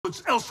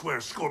woods elsewhere,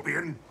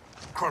 Scorpion.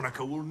 Kronika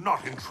will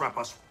not entrap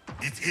us.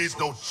 It is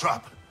no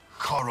trap.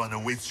 Charon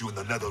awaits you in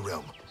the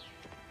Netherrealm.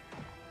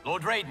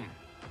 Lord Raiden,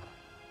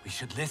 we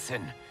should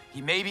listen. He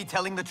may be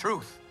telling the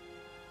truth.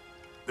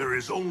 There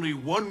is only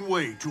one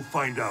way to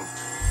find out.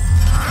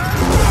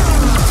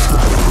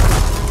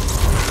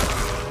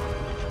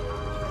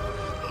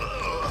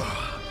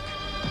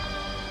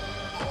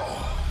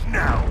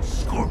 Now,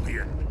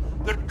 Scorpion,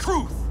 the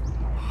truth!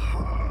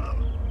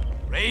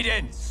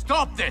 Raiden,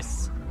 stop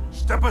this!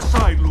 Step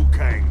aside, Liu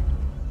Kang.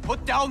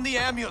 Put down the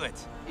amulet.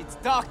 Its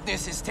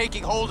darkness is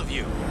taking hold of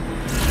you.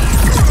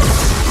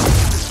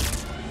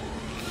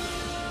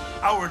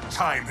 Our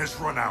time has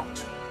run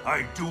out.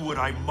 I do what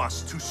I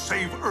must to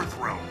save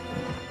Earthrealm.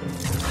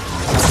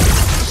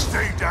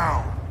 Stay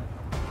down.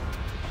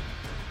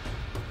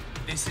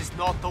 This is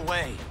not the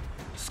way.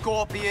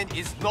 Scorpion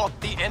is not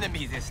the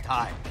enemy this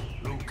time.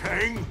 Liu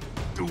Kang,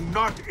 do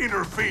not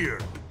interfere.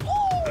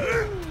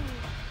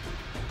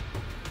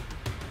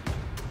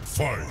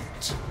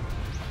 Fight!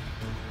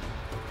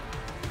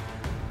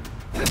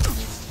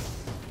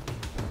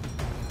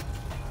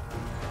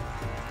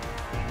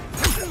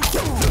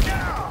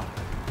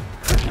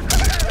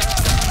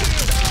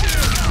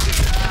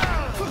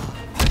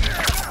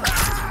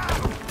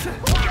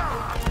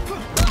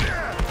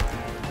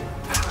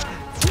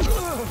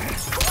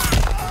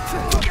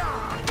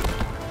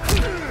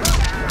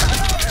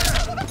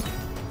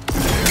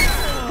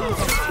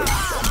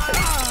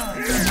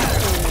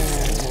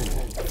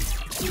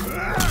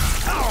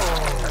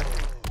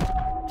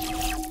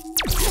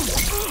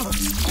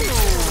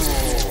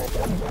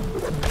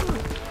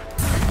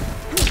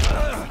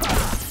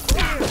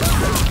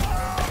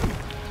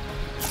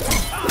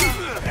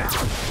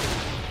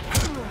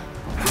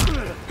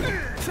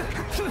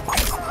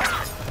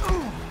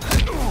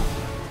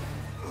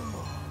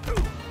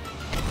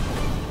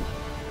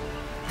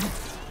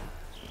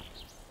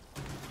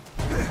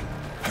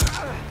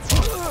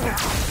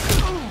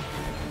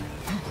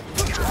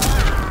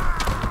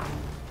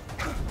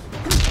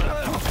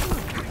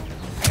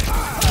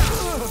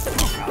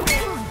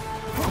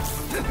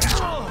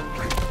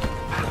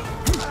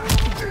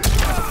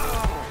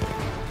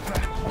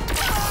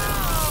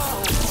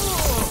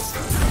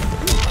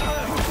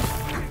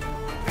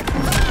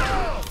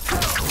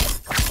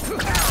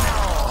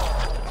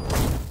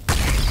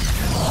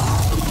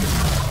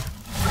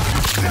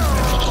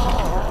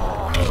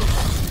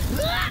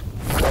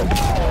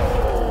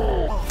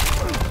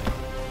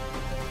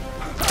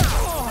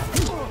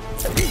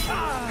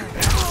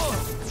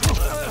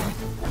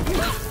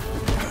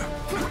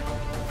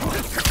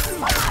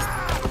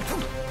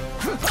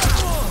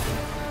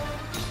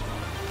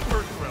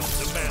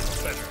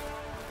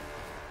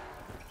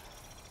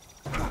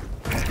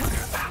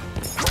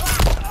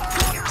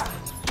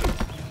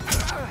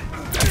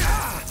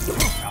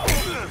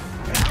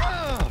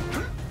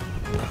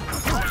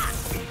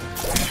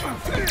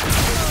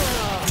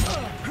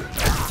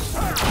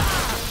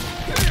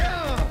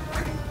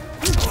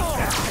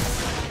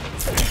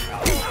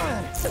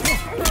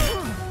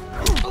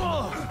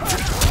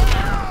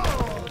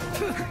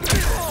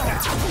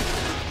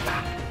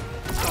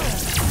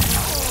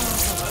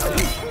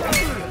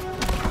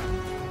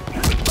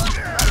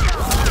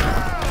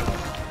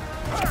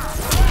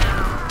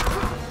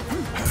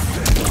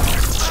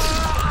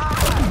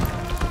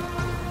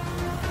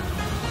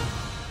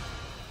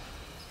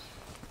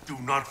 Do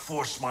not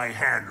force my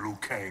hand, Liu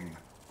Kang.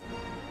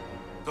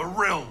 The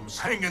realms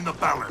hang in the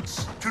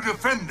balance. To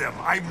defend them,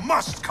 I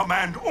must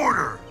command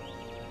order!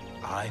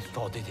 I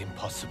thought it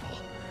impossible,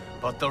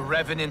 but the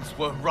Revenants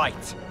were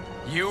right.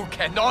 You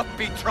cannot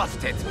be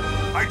trusted.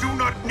 I do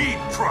not need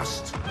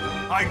trust.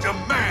 I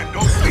demand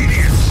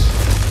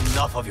obedience!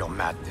 Enough of your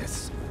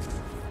madness.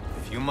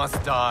 If you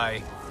must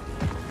die,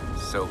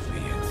 so be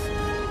it.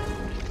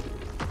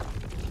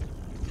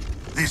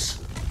 This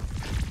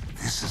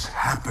has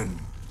happened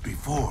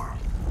before.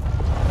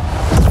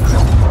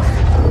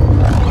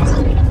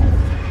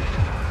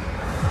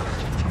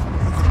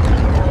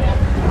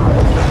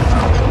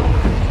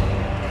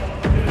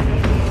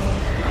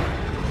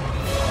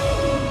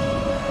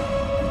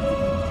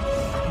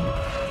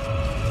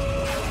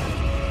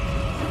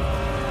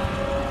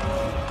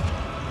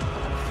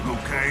 Liu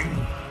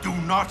Kang, do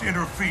not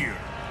interfere.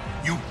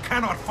 You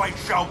cannot fight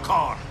Shao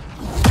Kahn.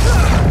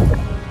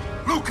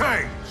 Liu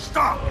Kang,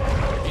 stop!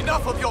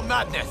 Enough of your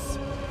madness!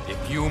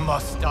 If you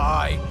must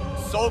die,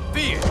 so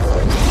be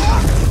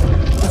it!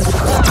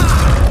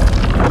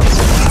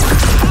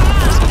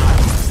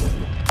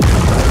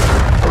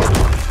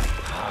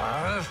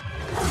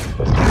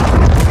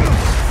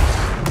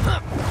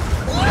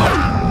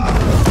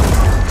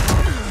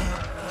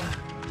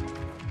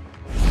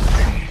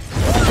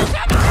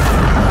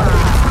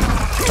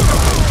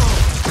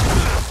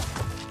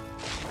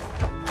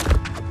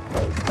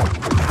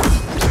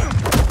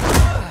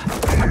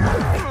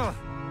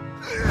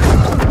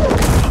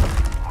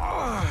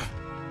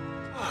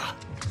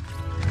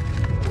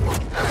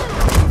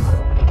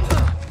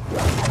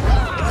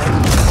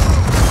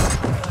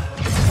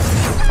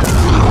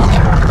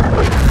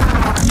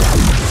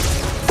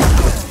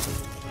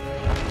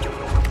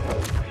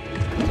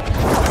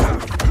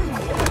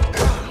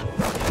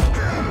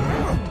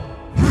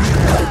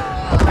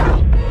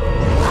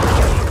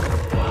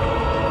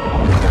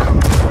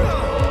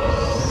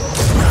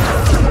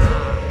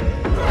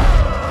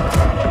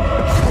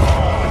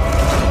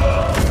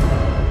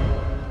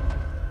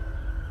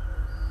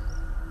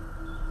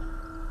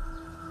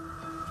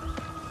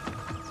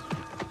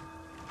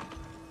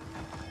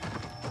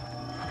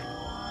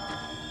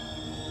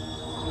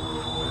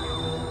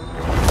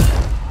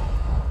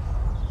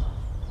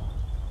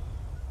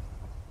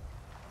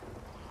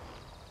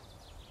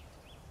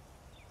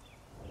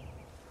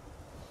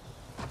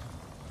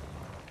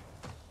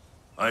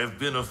 I have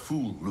been a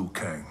fool, Liu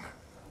Kang.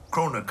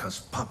 Kronika's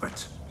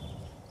puppet.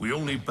 We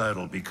only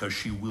battle because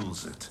she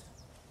wills it.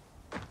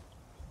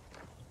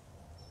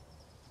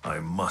 I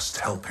must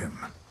help him.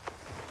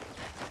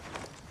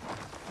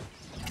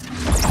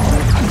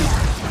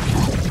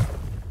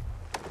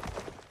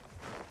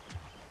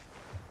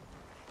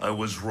 I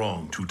was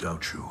wrong to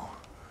doubt you.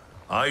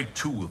 I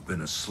too have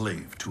been a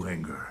slave to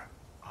anger.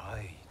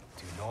 I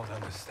do not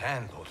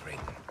understand, Lord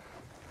Raiden.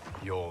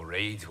 Your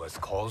rage was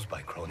caused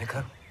by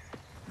Kronika?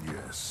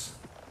 Yes.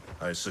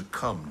 I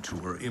succumbed to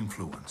her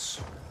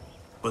influence.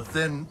 But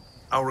then,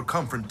 our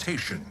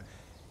confrontation,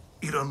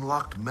 it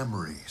unlocked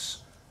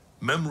memories.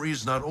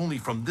 Memories not only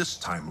from this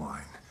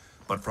timeline,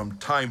 but from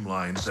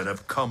timelines that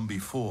have come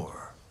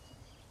before.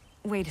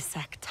 Wait a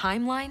sec,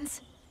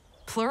 timelines?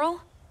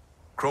 Plural?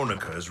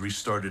 Kronika has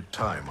restarted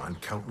time on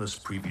countless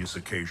previous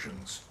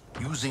occasions,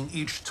 using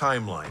each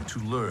timeline to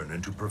learn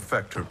and to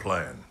perfect her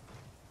plan.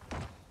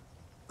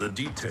 The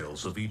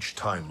details of each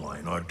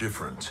timeline are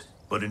different,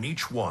 but in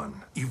each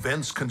one,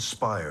 events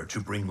conspire to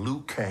bring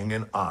Liu Kang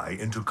and I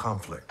into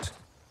conflict.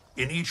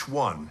 In each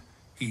one,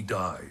 he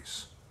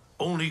dies.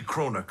 Only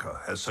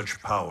Kronika has such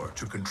power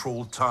to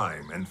control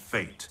time and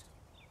fate.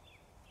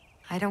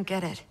 I don't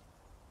get it.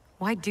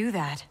 Why do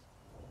that?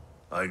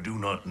 I do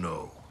not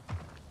know.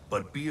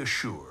 But be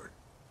assured,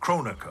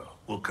 Kronika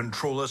will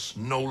control us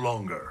no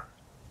longer.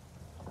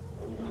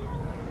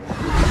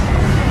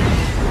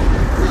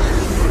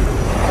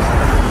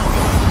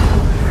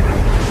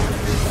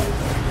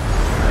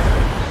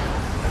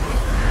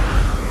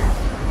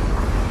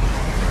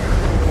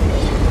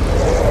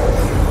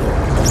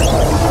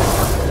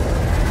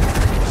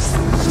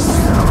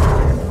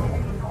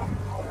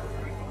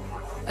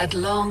 At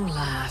long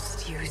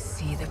last, you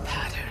see the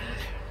pattern.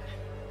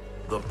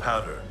 The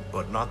pattern,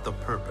 but not the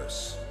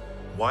purpose.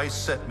 Why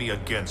set me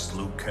against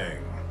Liu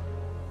Kang?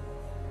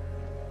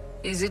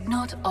 Is it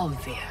not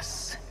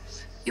obvious?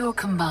 Your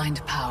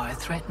combined power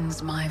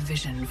threatens my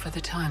vision for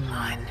the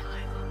timeline.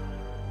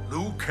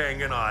 Liu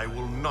Kang and I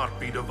will not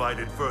be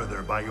divided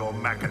further by your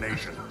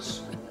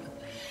machinations.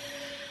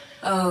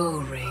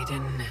 Oh,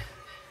 Raiden.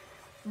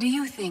 Do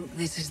you think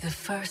this is the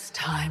first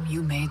time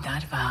you made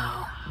that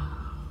vow?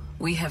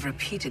 We have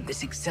repeated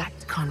this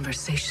exact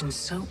conversation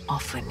so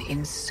often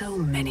in so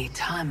many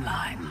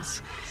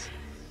timelines.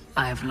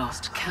 I've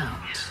lost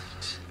count.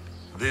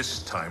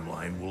 This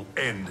timeline will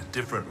end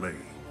differently.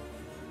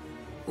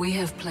 We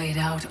have played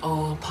out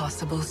all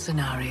possible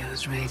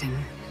scenarios, Raiden.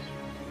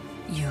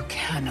 You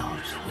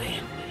cannot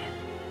win.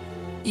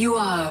 You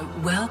are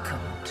welcome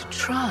to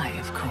try,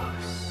 of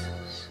course.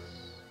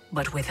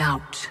 But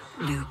without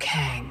Liu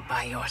Kang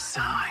by your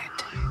side.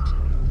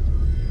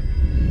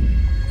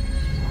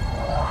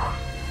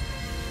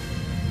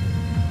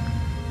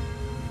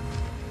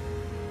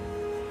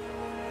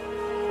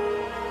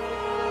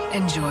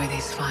 Enjoy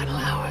these final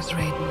hours,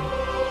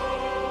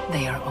 Raiden.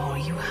 They are all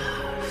you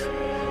have.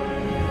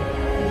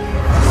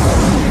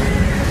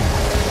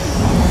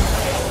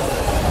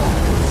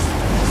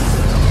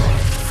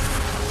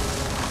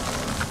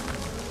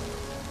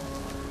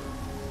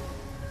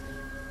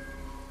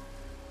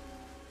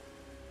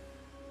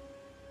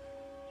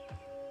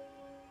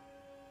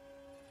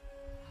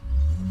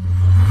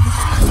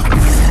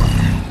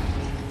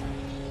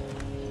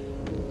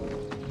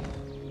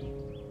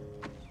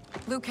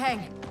 Liu Kang,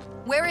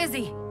 where is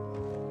he?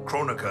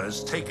 Kronika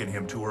has taken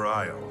him to her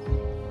isle.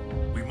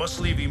 We must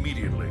leave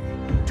immediately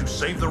to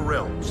save the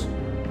realms.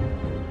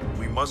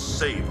 We must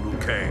save Liu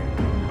Kang.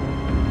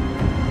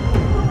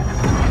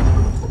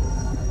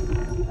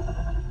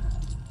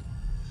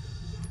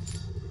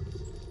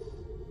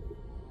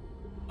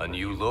 A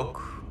new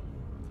look?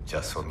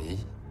 Just for me?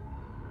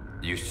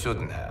 You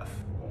shouldn't have.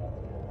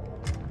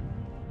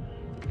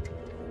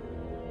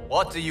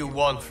 What do you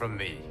want from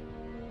me?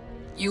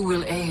 You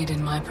will aid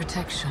in my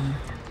protection.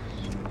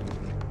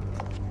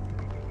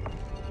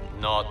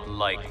 Not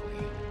likely.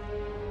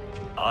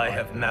 I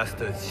have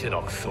mastered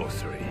Shinnok's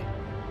sorcery.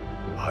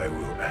 I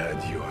will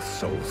add your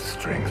soul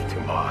strength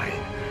to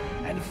mine,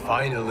 and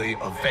finally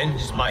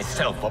avenge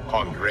myself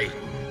upon Raiden.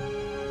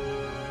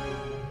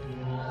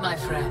 My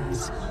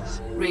friends,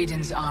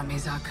 Raiden's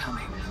armies are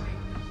coming.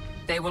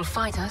 They will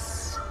fight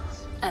us,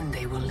 and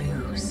they will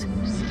lose.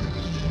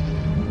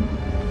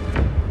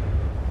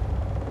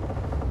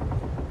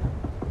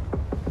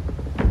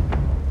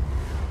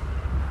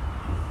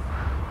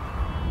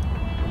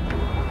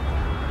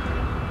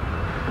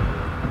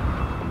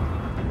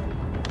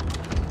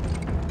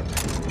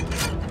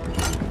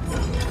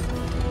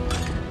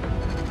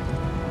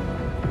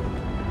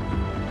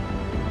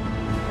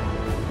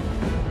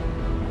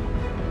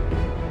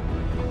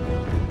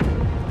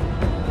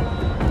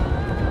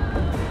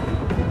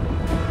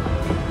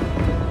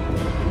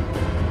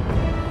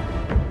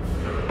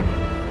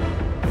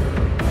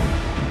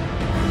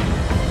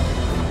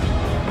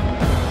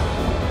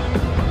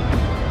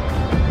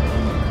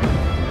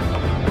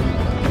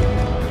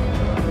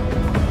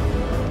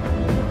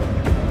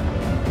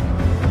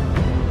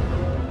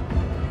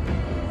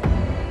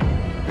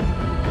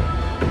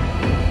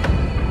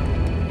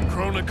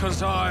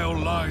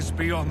 battle lies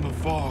beyond the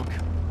fog.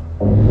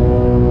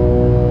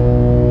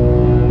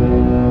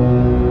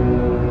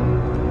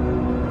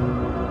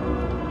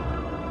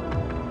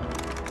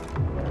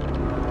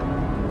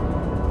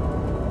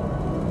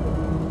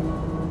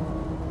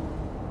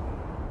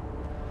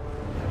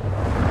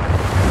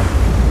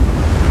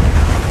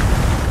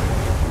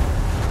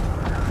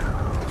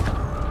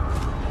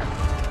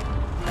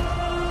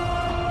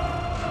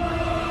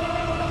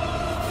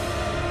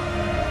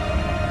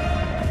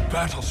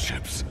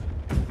 Battleships.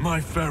 My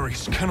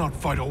ferries cannot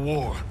fight a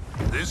war.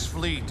 This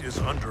fleet is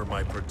under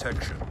my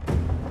protection.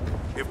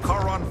 If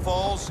Charon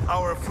falls,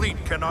 our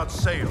fleet cannot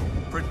sail.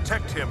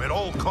 Protect him at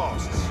all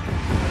costs.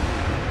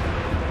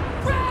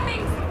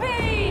 Ramming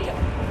speed!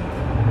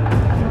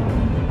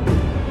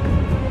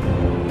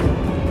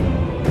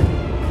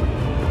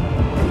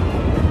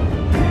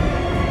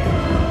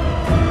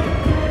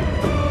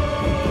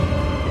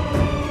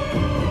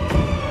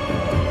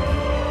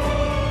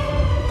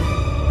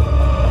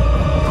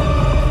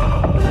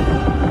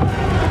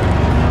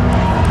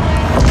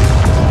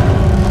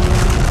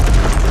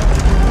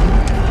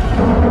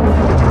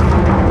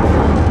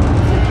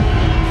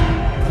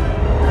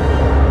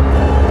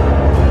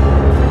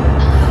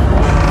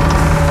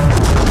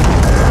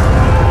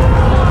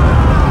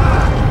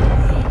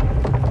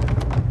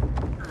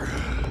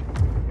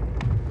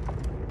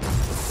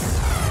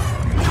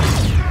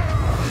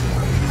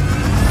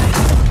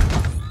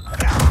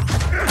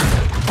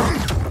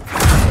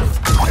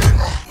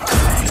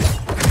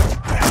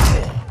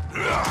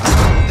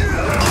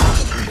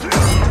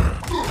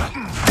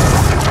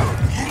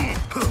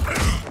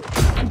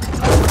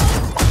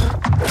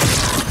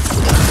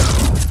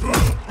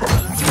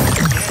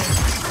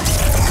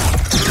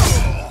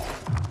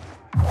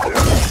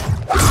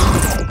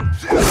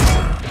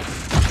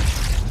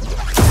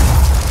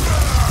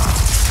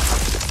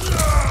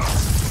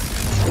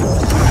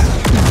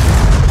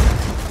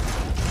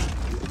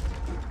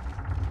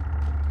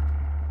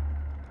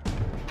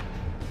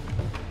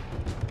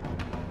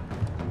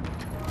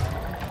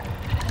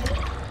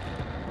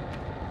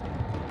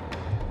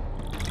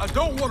 I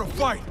don't want to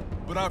fight,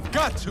 but I've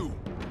got to.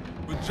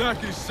 For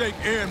Jackie's sake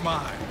and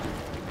mine.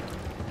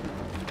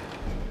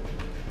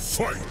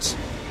 Fight!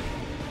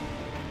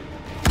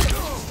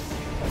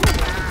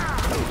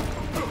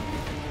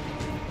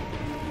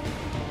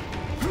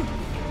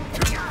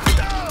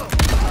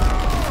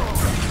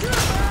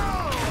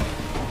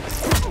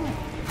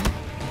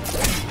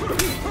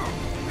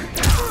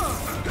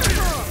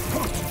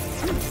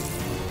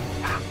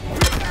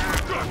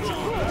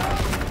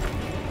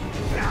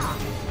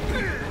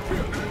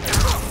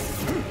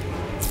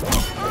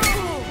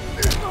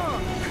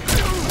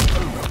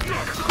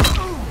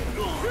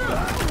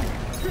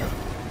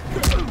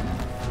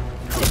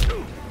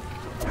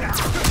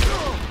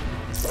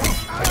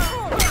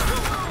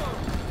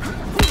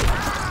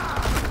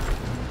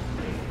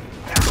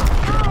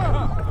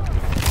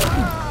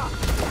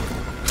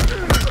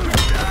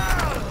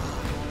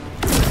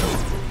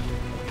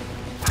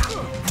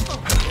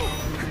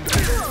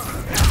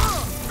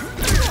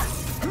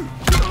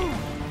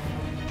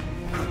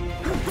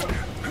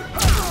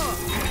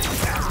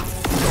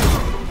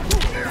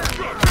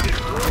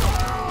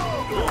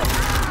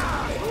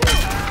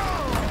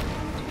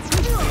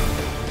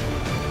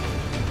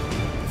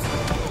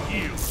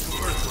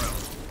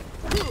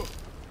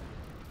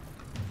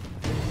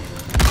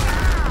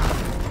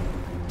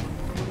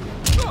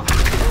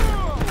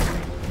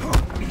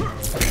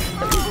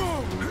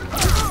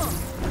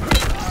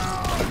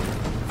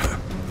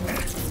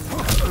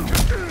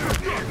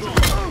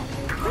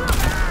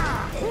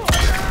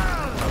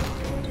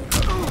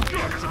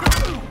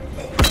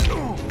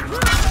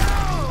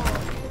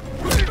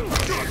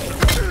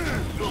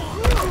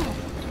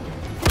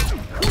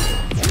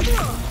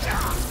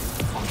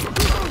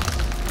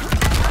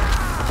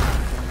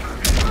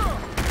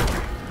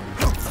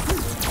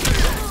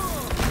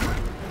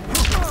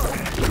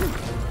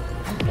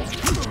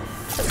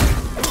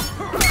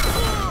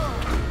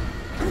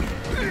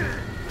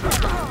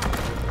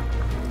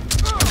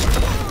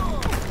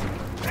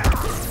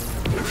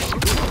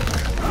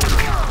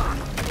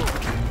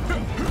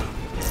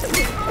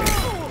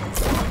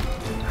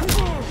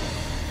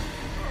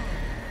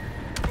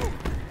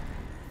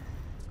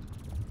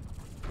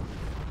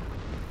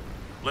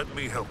 Let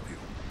me help you.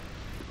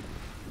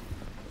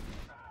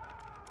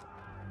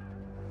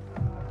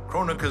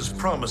 Kronika's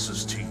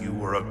promises to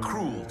you are a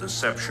cruel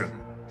deception.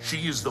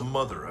 She is the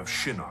mother of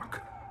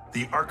Shinnok,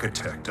 the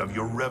architect of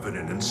your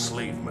Revenant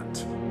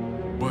enslavement.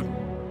 But...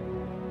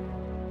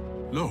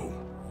 no.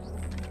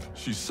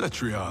 She's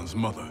Cetrion's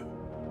mother.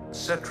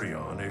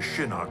 Cetrion is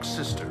Shinnok's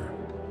sister.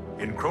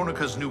 In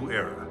Kronika's new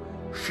era,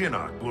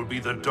 Shinnok will be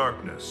the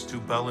darkness to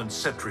balance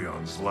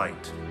Cetrion's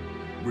light.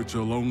 Which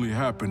will only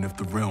happen if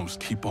the realms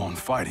keep on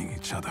fighting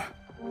each other.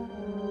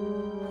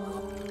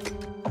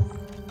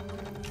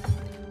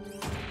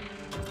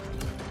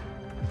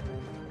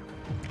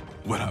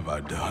 What have I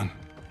done?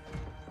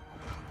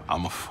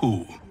 I'm a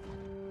fool.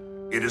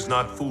 It is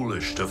not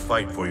foolish to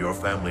fight for your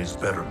family's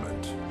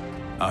betterment.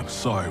 I'm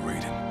sorry,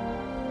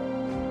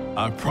 Raiden.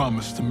 I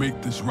promise to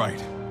make this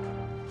right.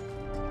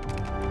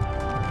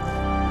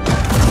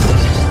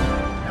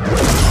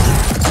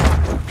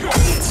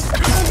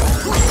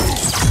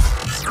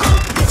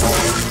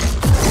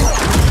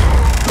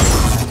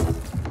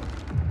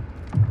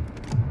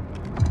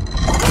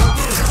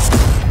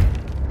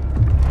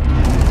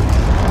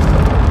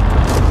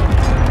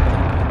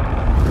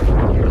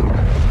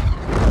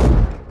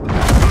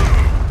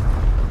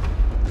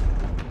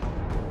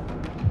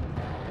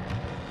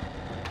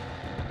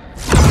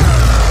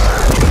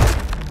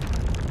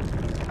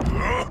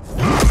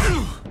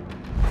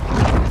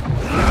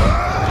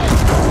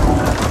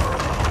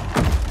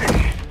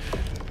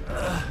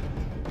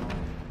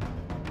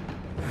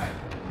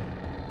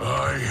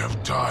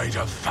 Died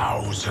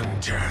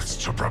 1,000 deaths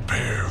to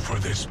prepare for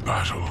this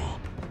battle.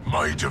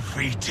 My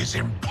defeat is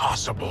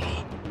impossible.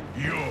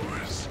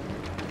 Yours,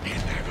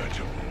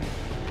 inevitable.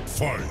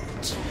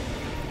 Fight!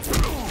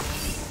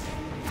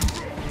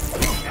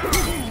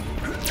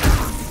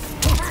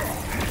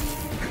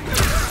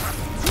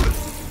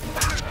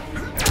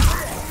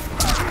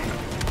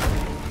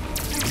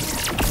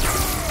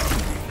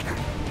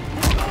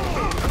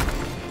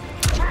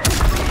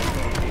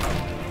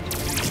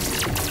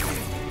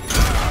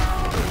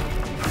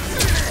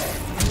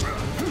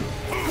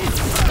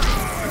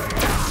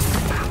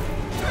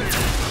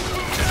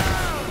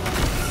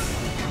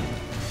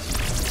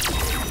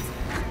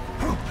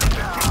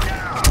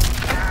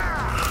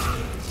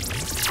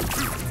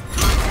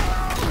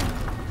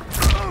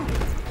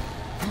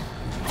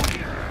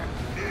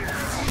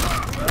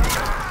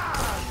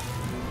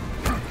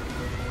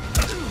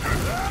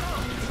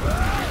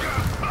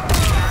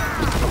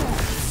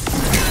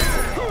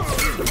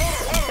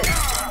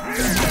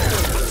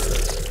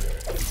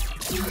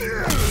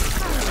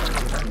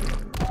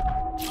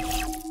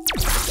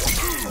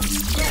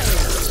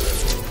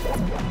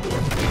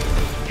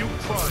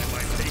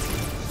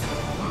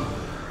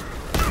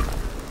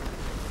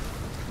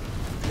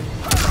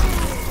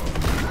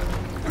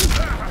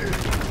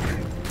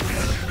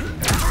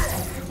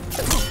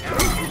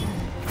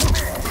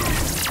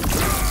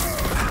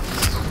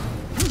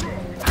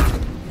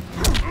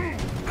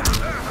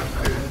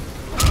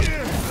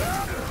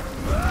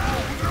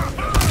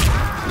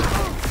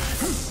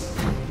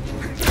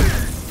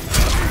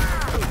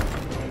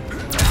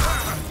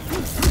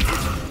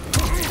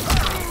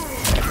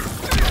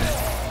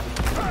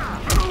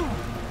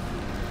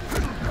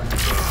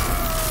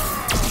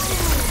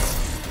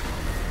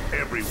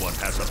 Everyone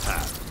has a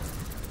path.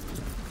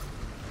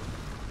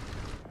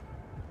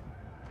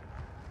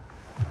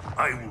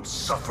 I will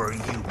suffer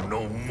you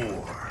no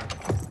more.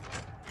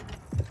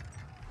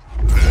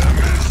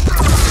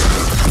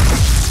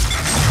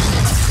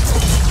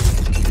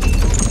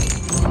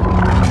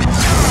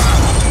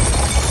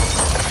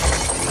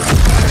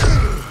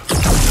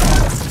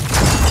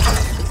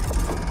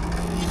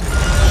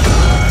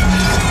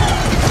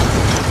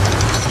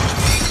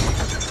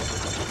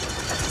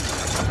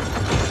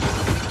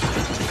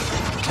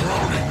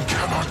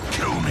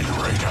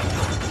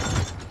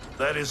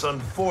 That is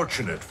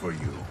unfortunate for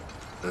you.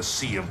 The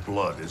Sea of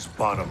Blood is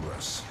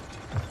bottomless.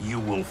 You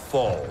will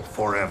fall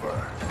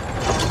forever.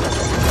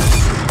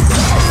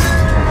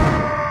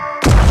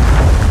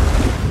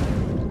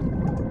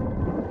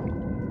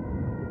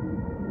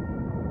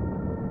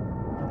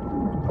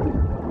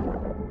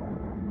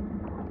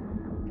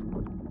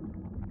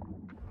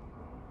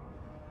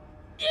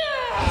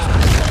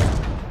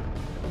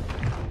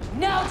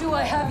 Now do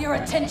I have your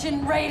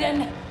attention,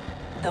 Raiden?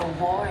 The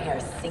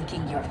warriors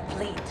sinking your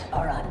fleet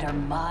are under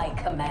my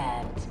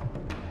command.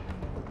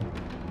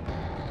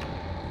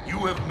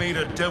 You have made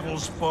a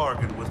devil's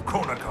bargain with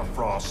Kronika,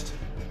 Frost.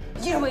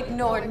 You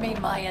ignored me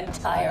my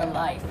entire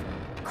life.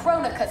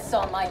 Kronika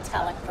saw my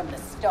talent from the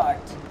start.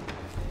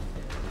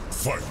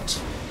 Fight!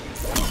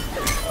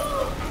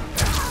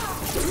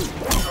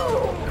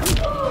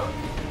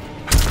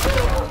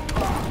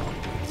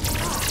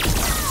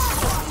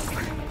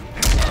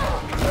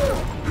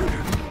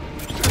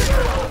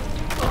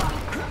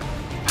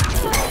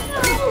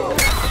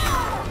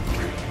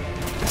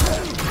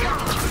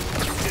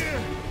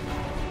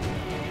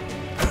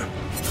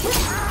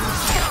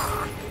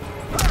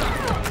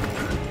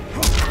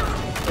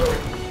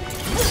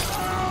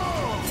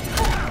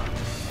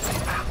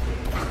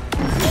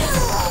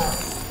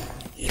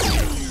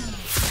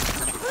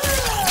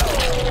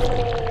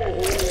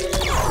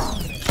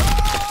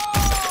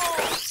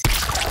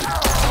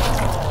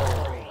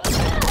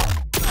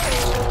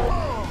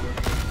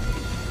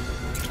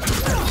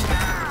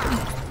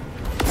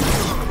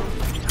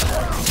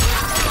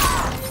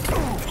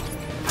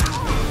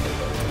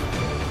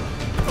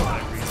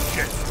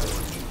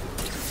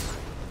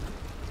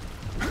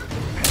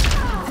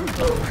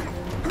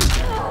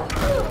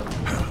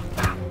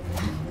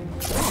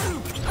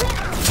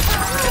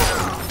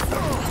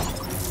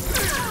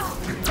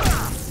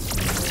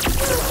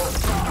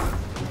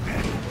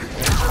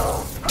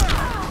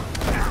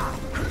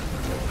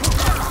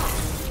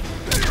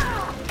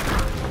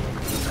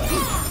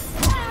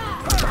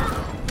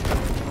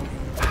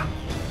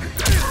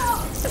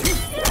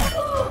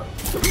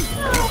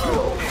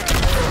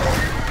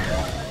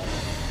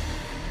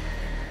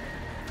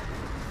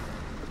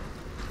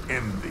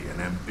 Envy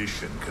and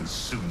ambition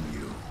consume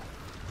you.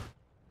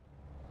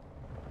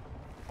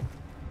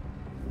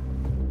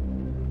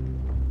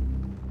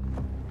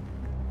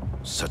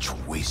 Such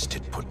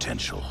wasted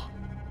potential.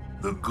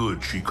 The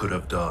good she could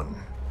have done,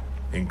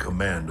 in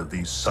command of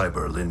these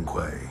cyber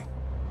MIDWAY.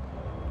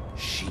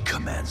 She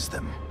commands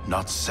them,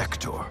 not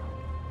Sector.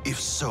 If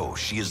so,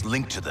 she is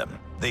linked to them.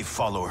 They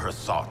follow her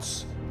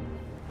thoughts.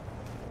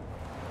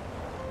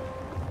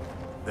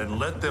 Then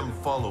let them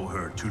follow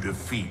her to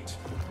defeat.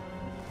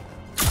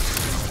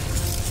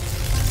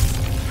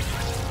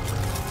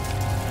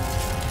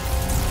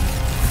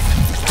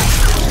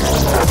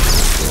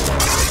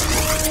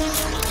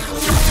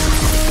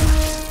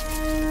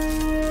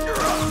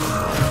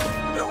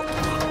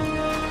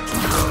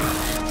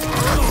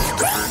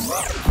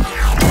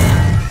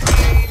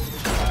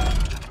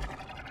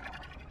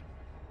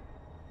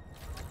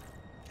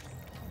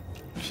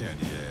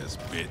 Candy ass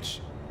bitch.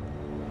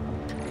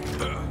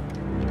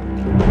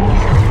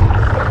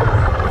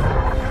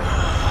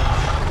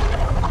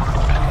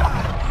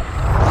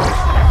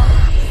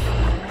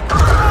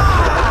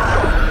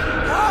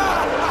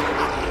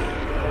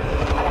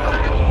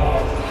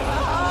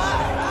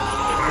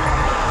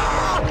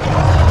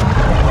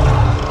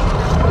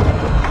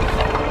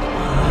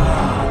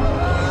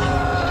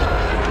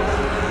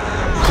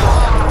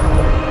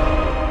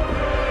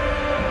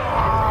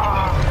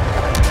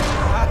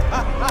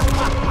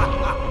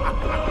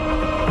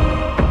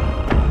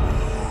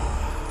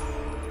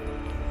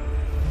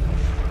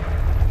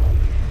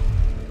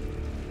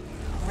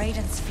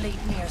 Raiden's fleet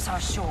nears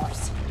our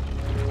shores.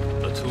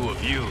 The two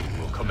of you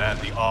will command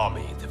the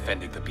army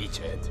defending the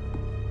beachhead.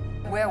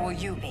 Where will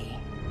you be?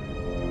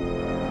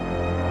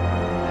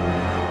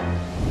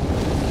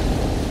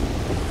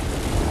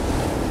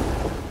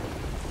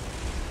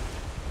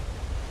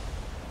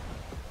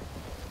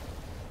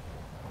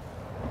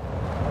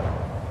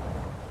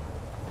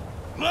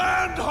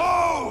 Land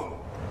ho!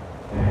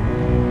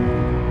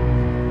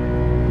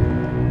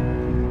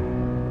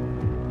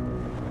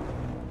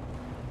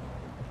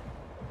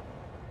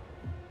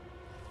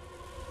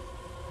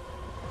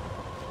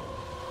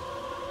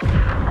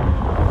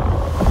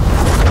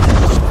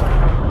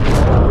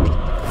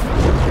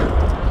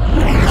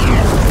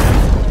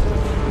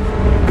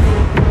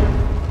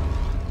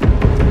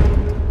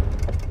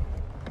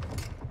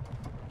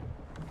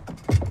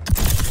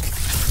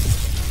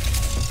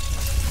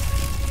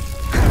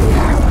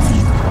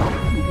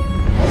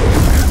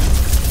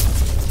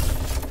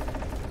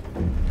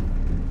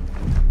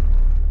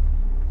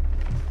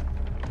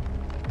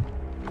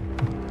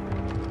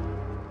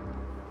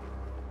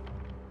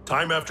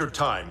 Time after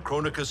time,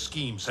 Kronika's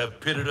schemes have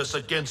pitted us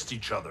against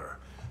each other.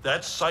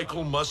 That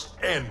cycle must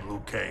end,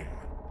 Liu Kang.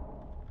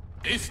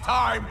 This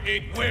time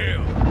it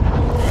will!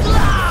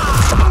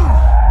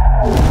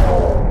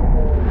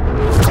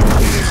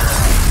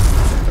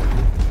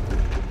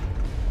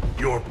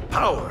 Your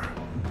power.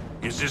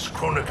 Is this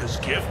Kronika's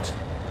gift?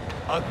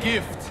 A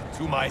gift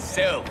to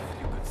myself,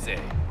 you could say.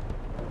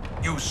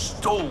 You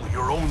stole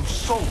your own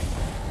soul.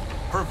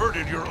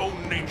 Perverted your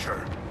own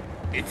nature.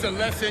 It's a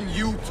lesson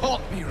you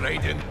taught me,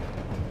 Raiden.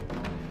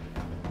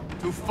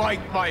 To fight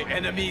my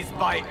enemies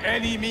by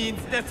any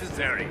means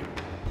necessary.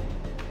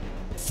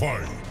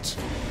 Fight.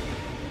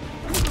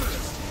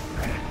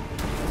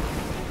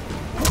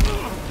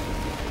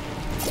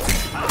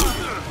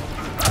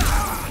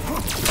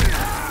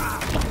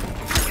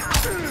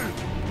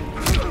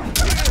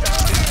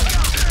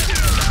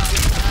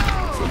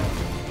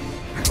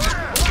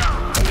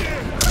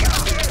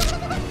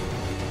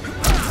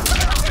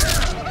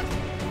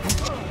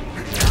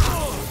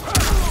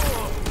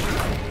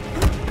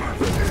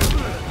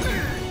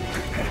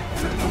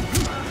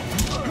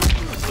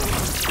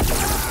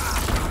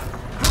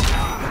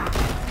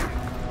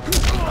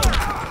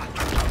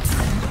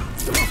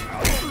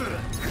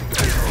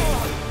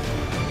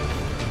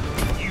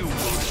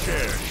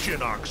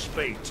 Shinnok's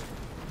fate.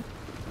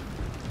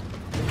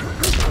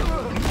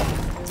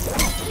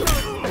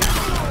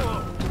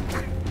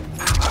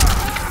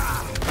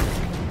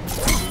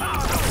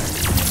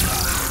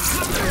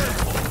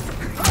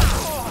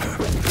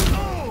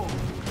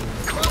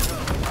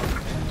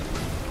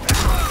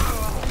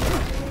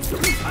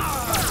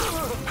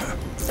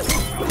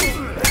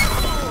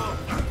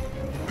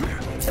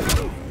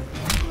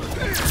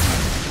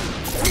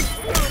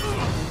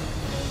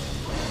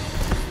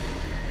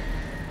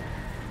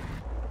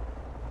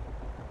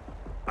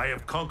 I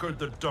have conquered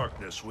the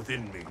darkness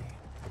within me.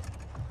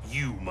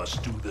 You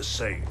must do the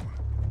same.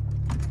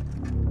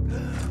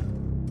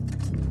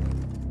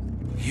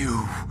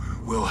 You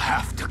will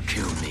have to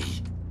kill me.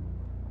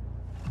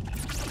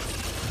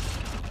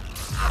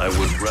 I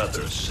would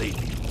rather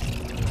save you.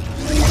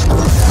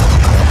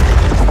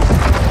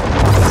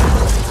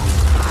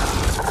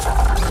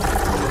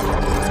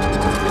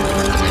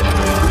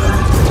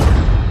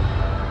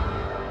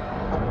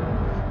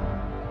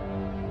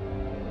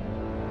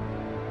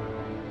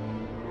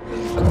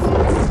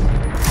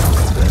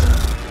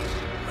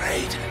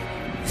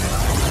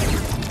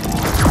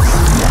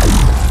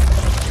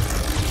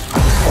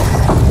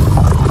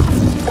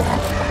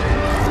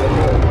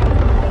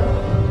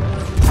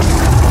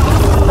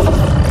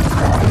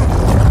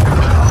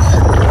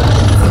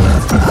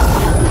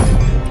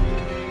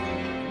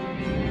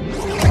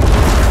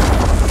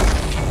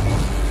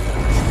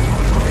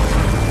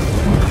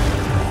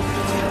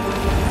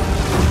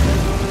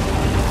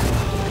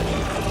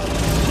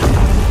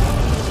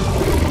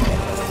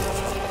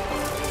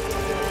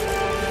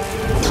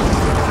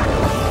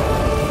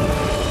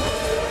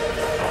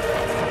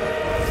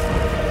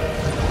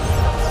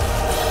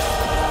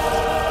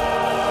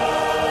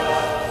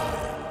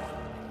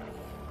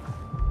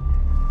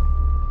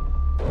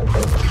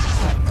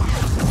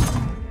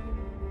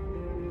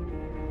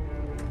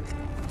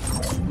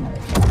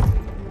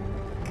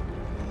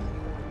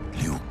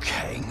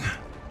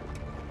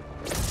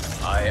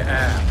 I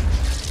am.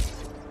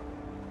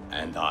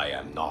 And I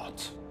am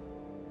not.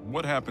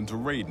 What happened to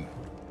Raiden?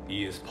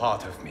 He is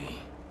part of me,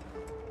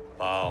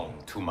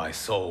 bound to my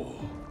soul.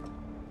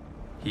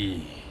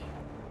 He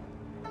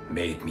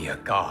made me a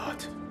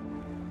god.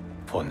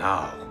 For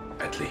now,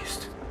 at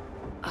least.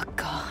 A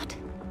god?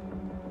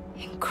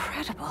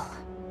 Incredible.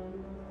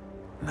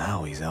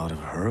 Now he's out of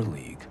her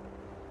league.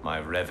 My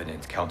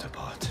revenant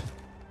counterpart.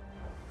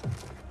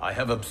 I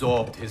have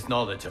absorbed his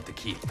knowledge of the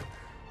Keep,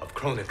 of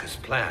Kronika's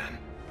plan.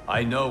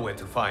 I know where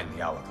to find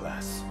the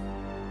Hourglass.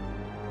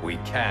 We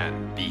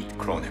can beat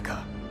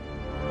Kronika.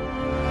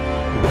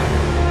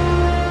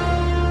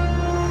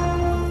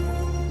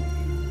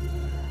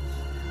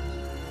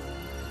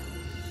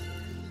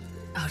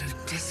 Out of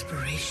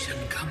desperation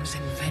comes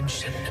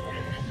invention.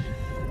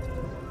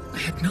 I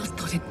had not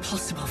thought it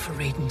possible for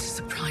Raiden to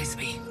surprise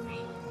me.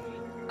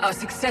 Our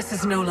success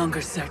is no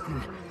longer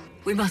certain.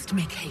 We must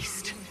make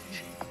haste.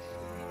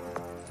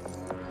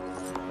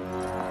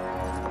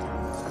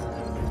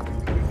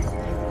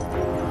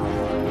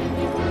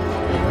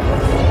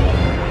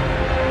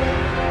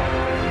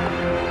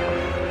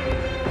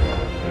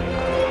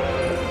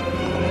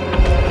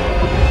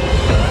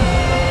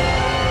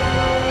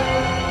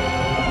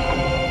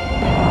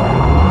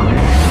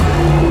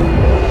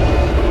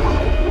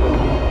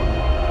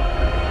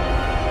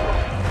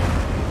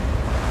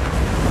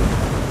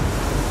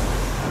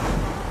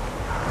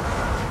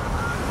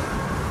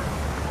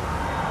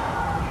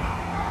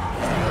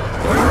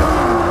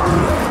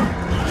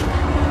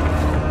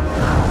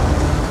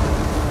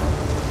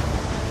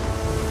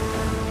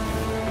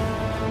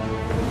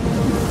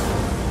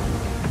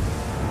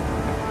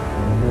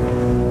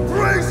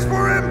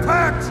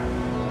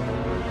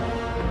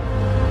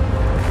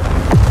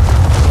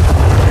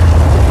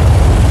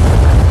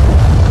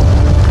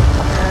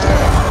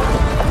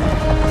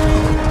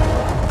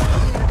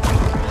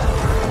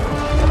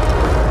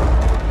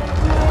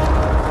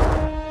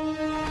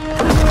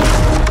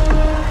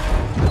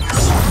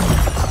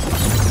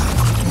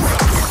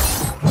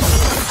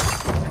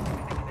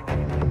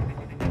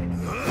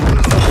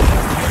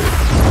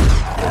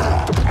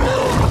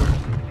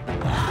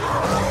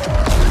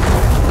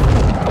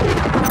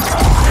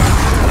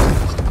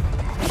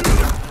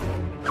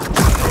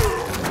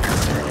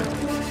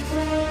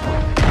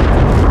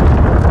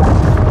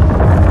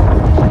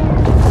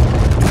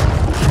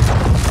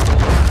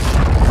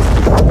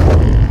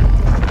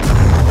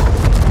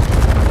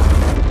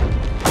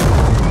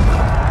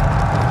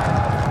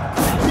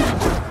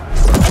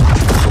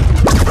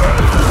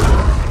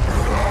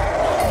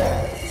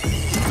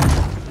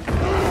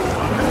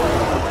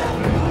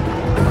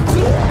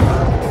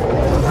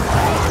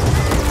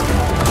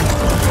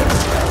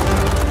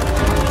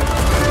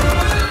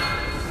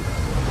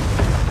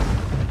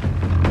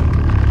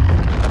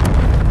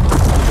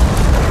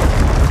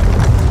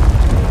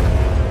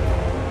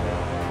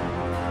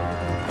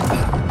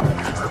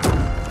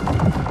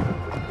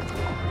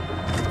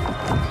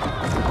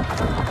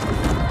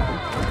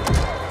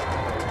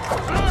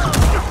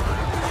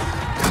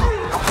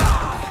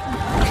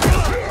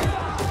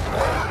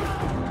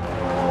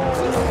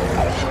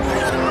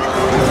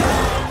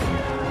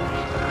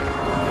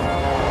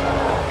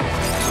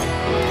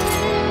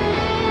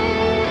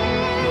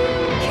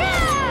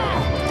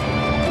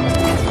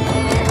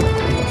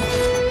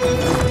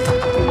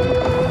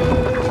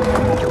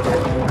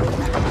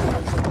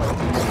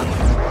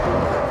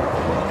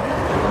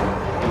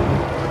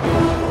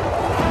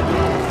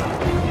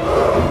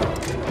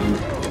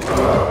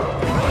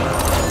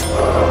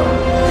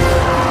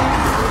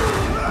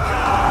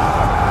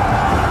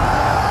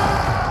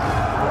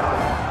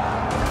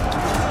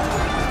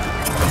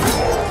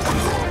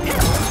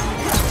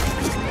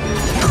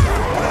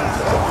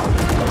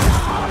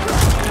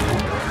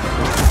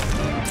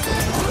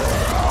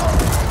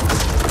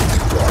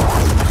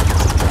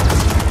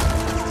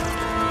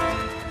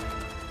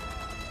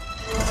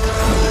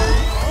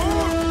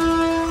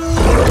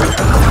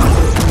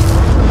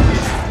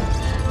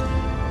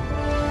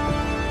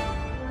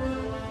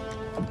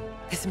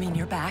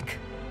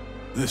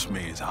 This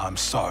means I'm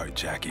sorry,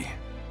 Jackie.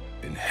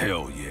 And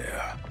hell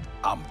yeah,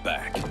 I'm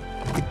back.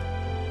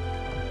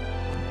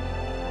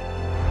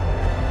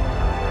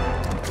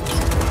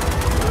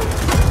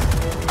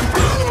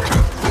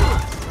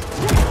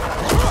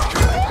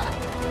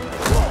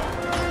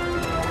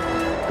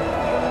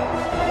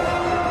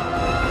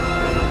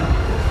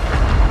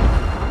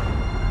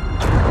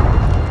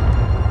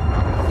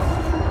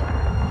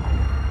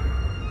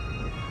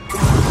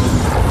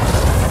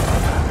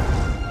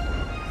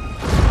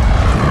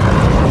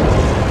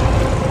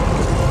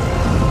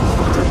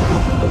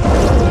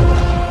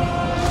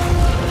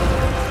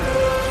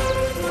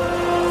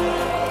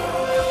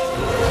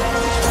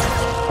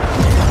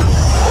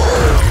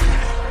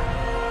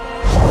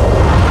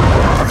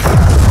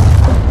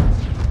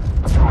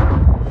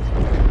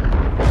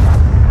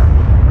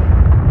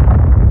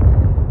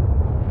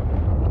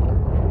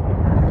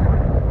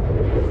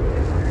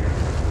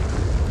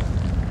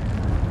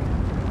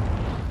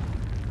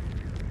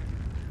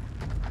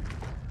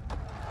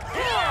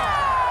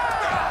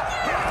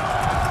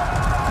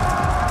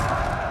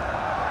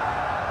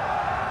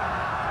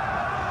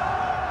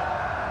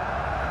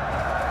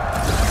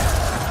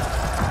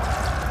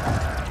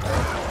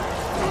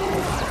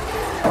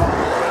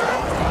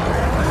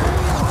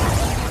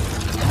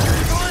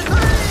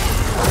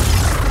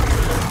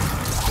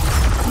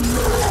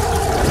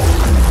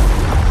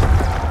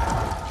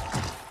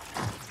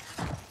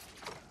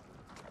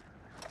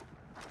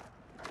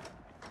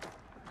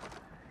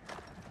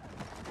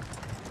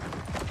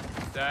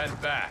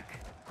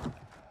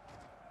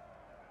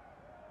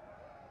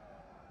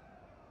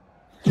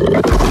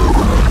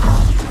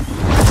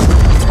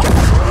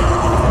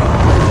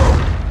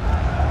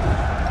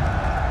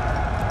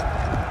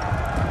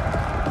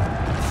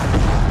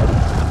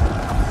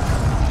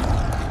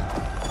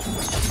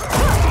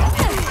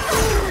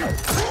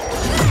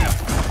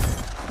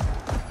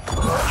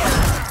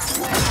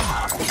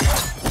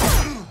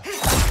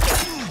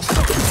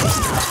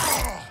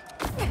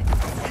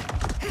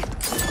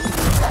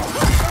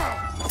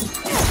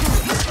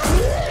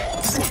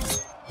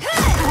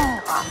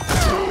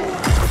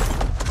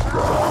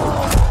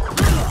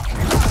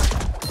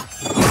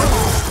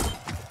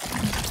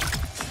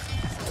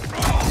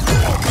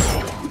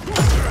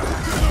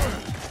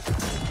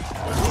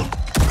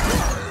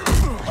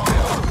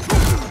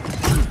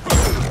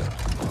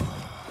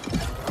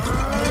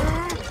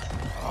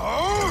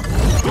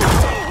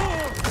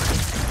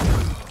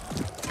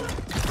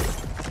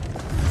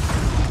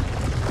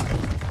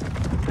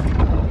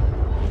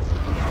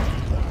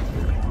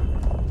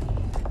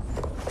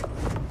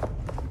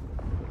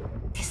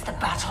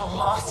 all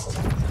lost.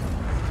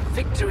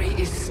 Victory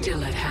is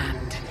still at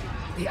hand.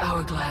 The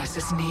hourglass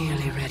is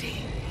nearly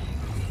ready.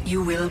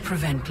 You will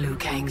prevent Liu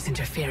Kang's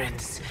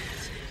interference,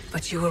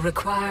 but you will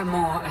require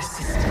more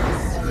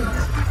assistance.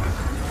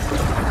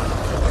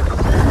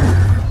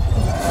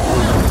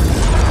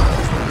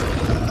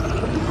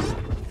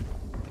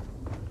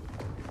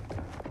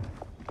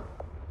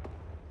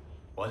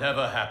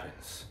 Whatever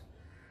happens,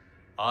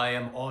 I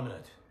am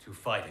honored to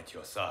fight at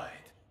your side.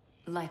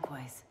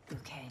 Likewise, Liu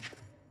Kang.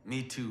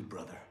 Me too,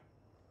 brother.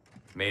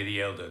 May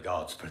the Elder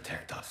Gods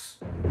protect us.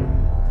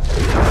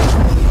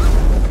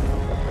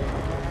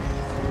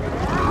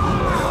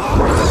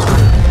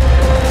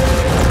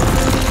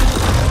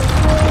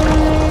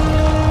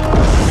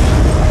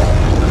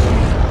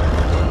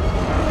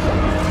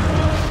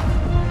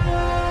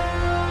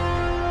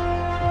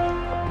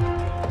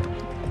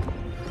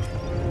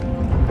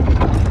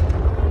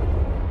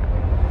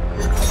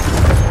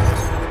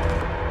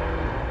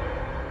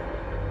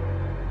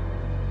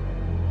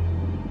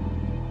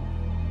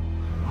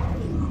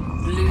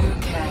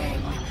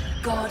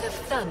 God of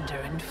thunder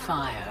and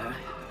fire.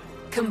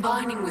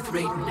 Combining with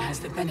Raiden has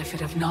the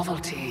benefit of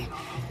novelty,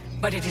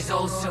 but it is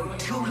also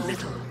too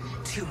little,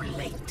 too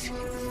late.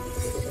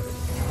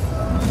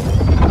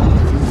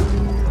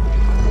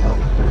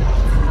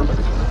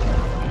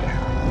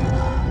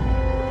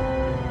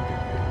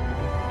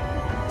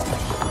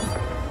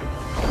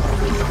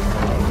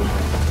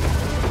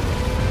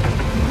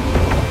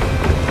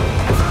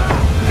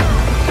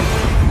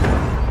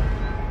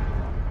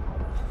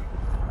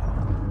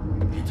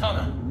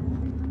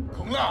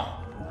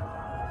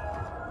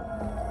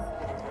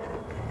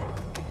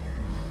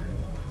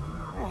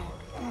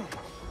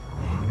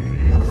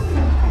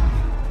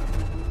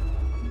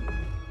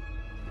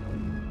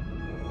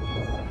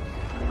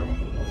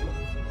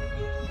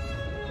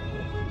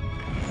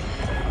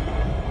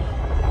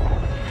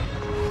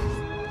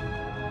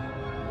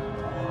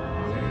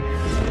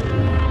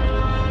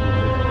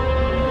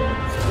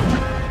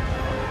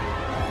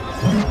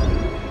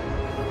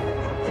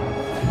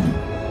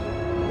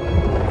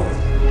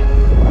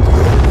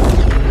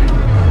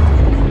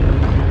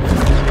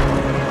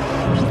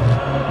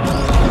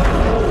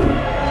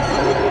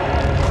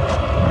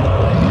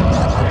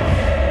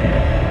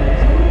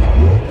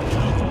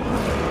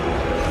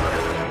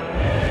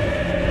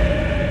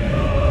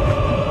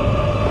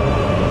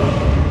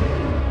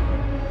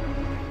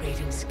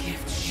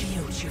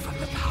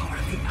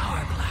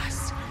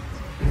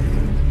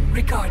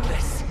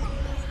 Regardless,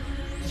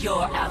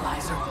 your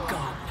allies are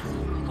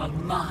gone, while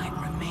mine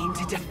remain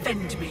to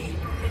defend me.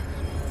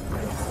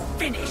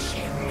 Finish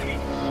him!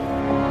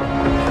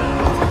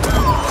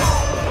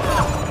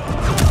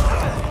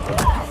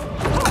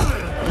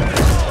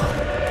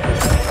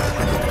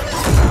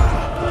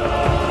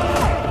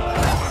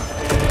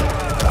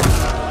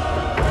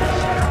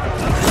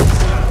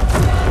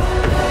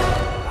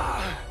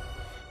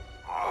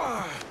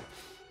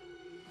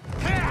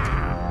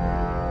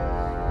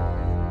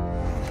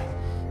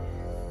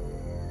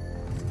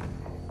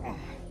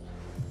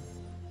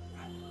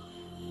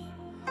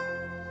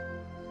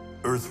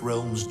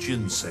 Earthrealm's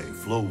Jinsei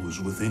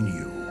flows within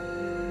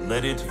you.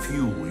 Let it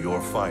fuel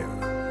your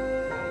fire.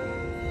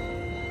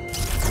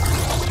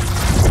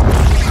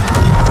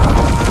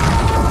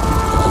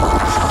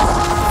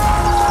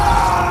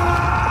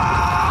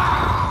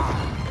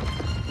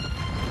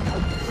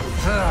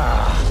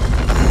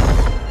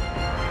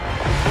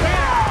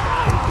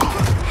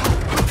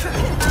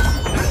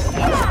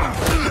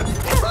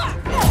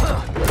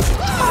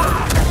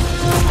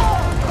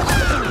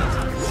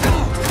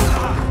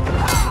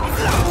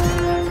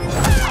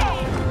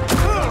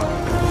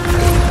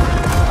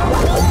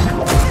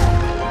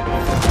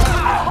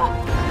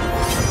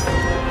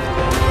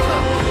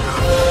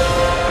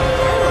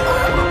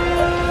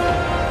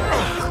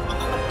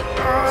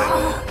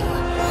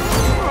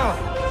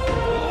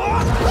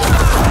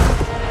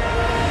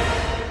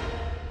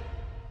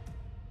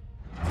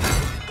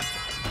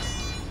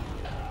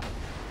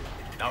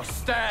 Now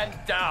stand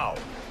down!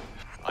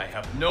 I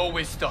have no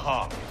wish to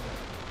harm you.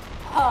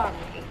 Harm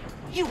me?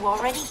 You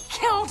already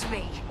killed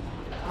me!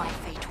 My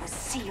fate was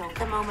sealed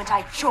the moment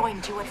I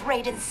joined you at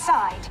Raiden's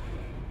side.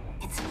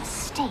 It's a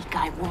mistake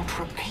I won't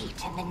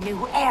repeat in the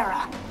new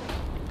era.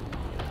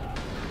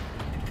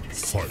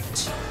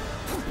 Fight.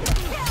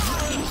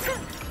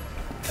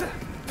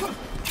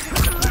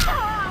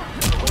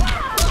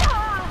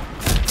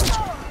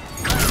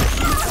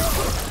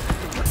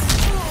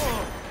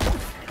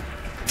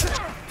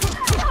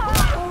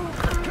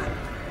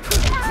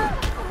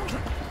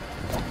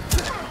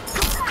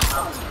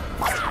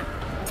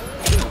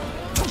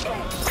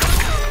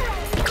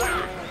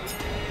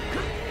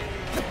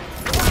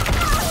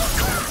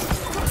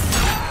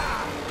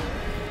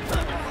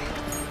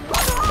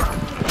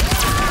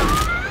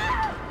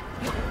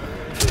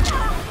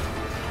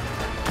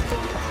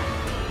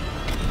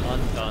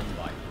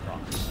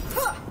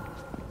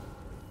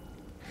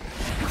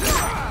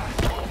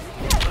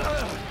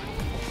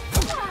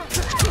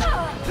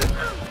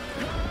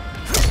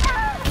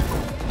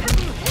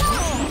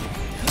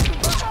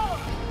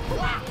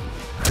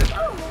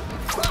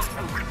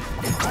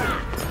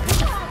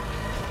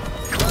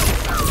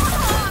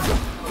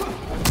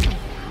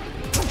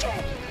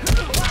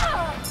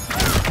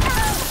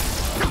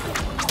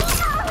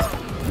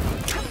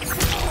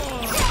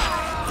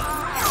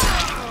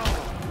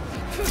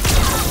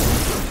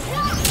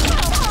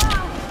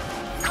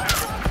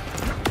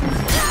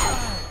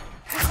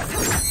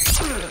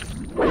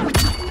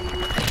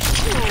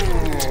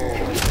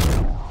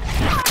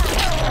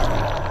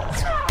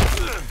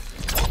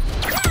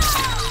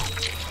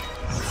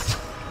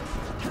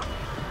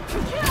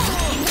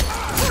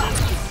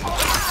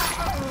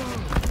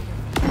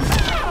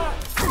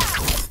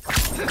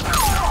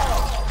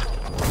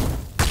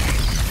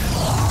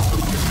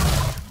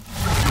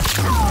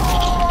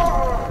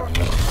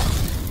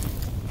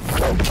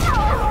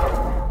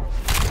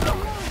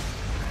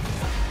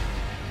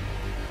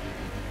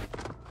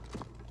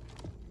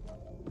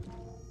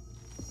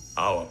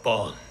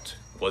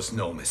 was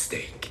no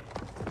mistake.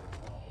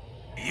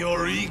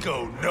 Your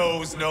ego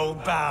knows no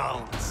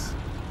bounds.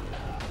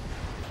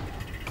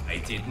 I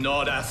did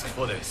not ask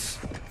for this.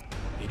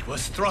 It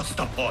was thrust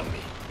upon me.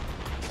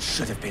 It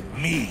should have been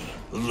me,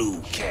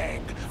 Liu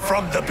Kang,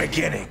 from the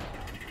beginning.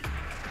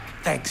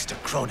 Thanks to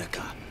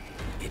Kronika,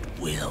 it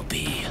will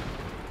be.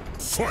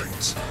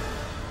 Fight!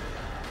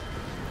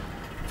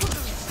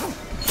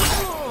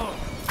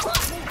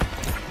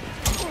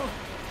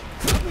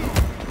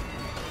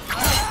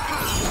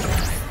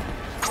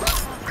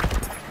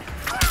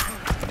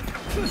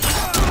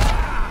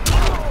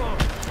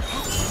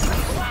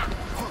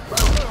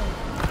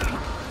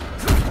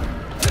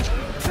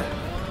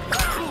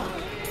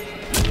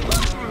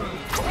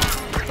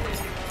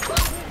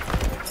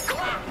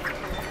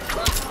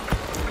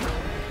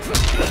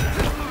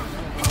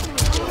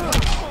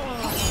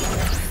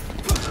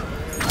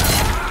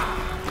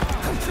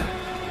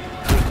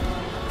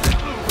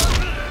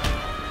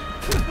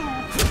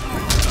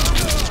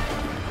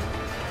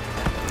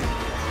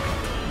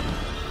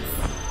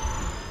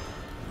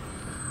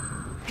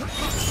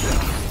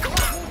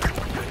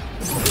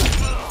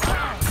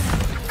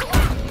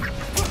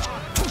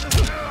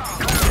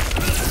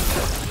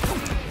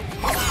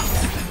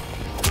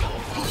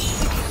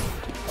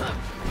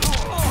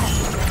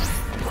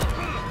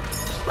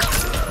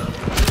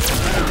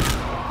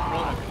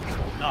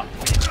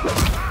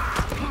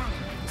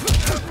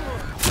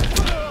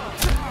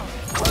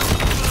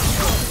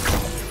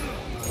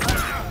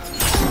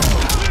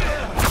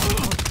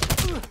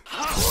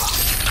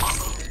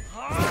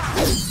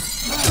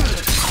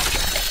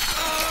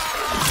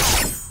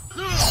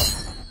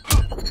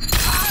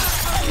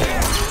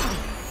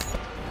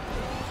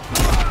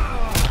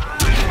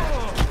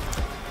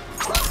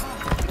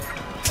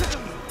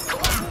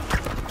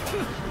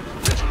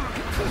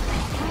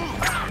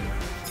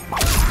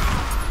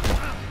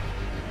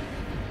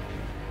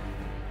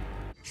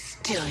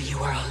 Still you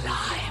are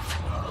alive.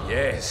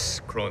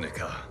 Yes,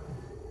 Kronika.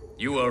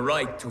 You were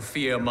right to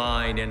fear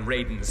mine and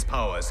Raiden's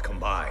powers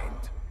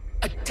combined.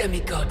 A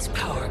demigod's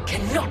power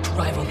cannot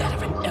rival that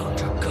of an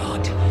elder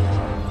god.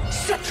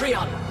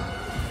 Cetrion!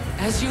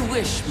 As you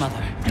wish,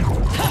 Mother.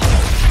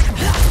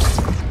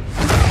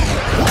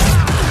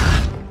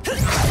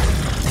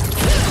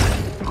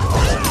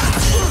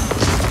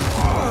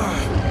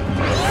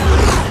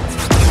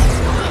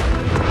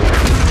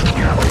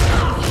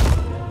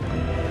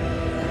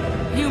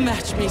 You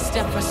match me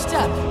step for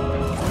step.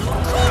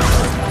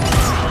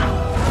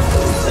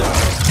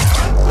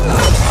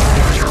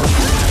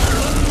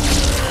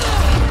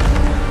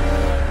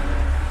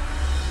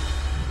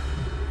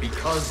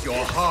 Because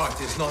your heart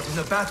is not in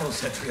the battle,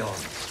 Cetrion.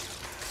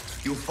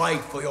 You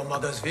fight for your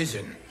mother's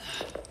vision.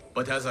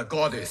 But as a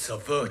goddess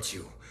of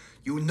virtue,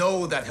 you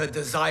know that her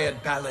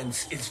desired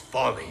balance is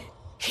folly.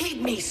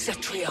 Heed me,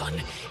 Cetrion.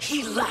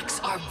 He lacks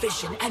our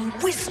vision and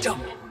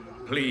wisdom.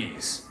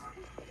 Please.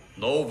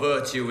 No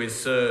virtue is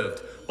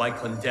served by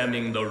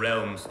condemning the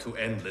realms to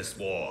endless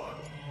war.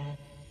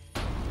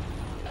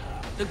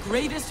 The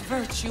greatest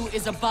virtue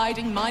is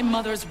abiding my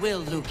mother's will,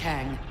 Liu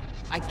Kang.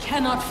 I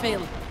cannot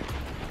fail.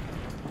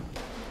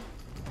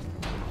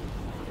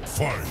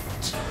 Fight!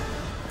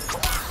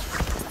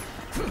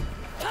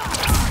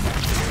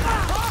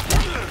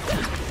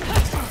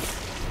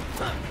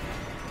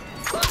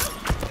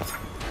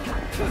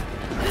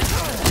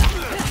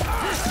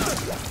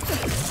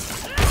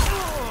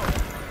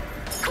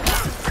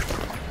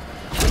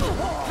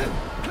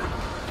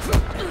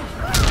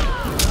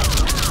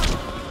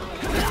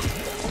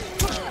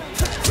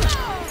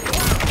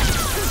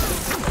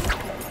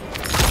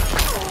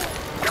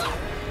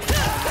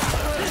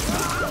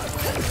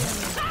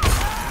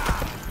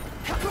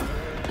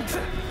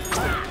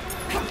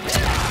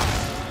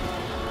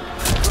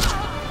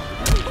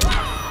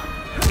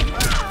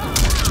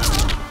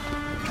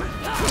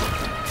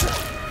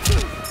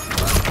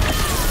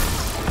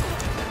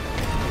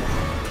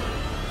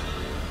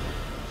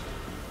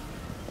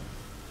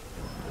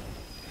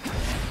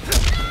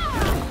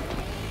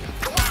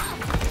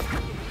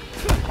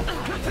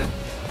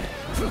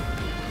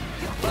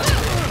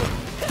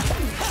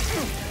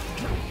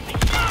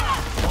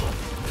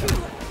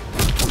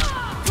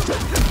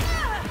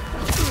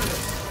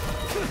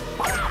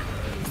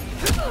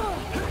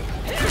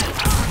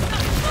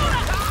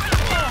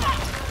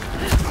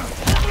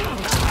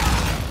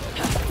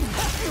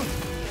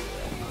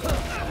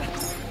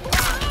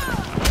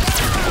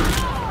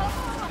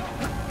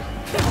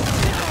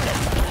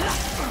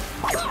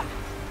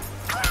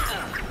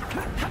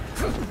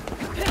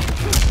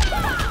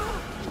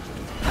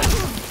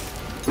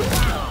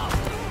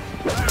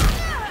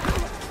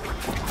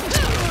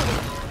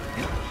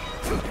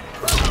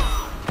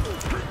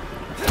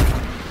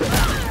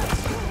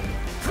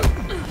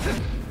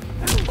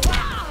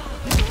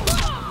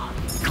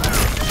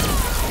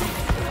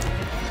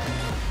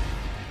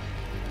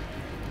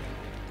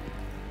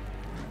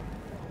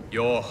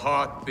 Your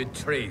heart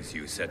betrays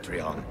you,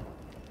 Cetrion.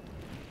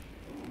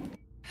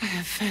 I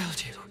have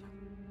failed you,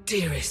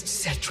 dearest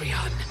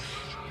Cetrion.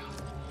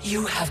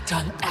 You have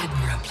done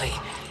admirably.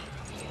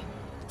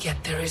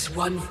 Yet there is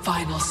one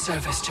final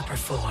service to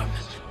perform.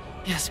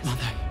 Yes,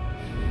 Mother.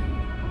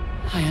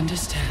 I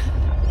understand.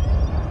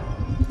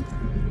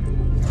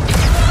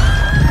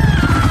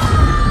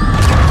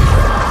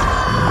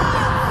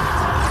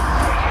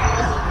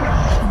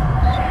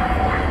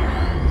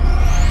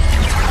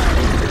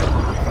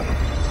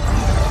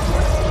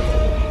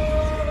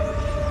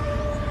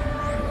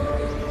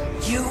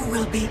 You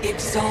will be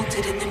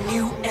exalted in the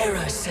new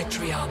era,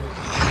 Cetrion.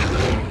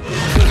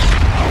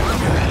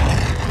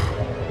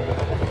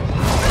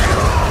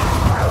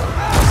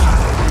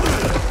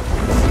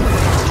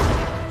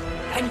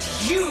 And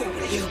you,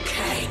 Liu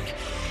Kang,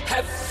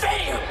 have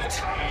failed!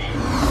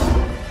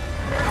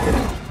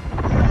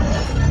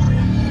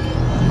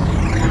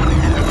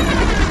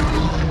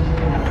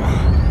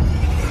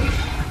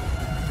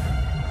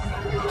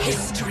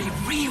 History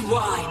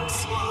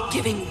rewinds,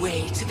 giving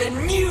way to the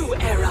new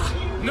era!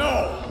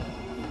 No!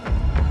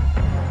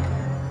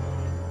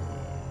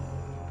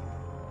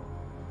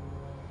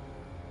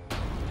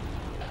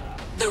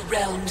 The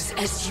realms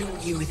as you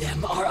knew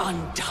them are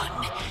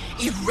undone,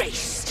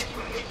 erased.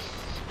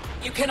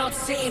 You cannot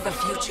save a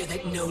future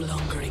that no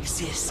longer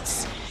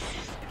exists.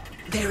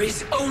 There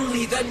is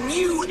only the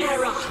new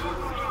era!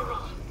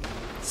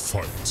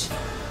 Fight.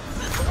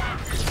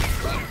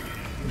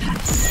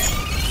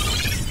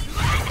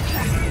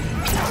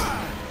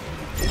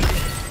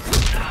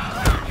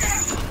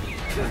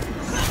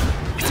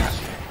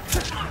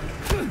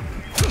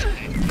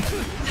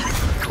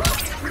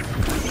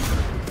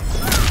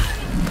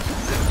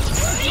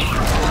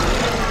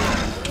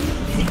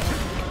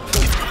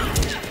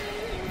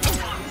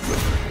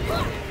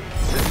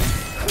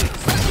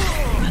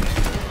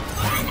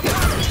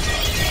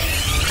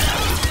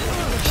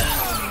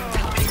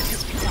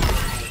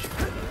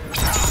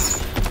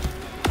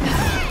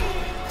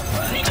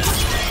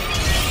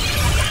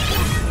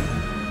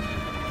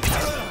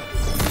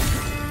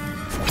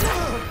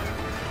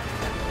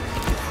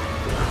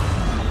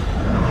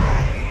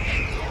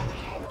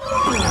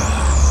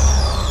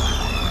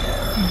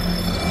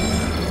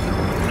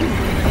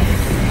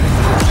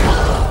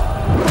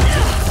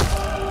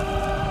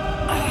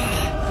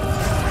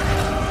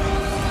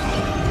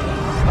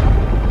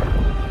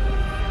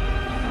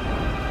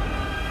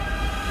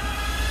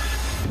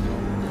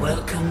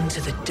 Welcome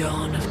to the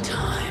dawn of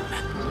time.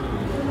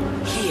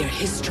 Here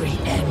history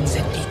ends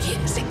and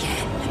begins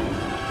again.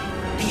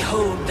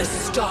 Behold the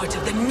start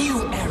of the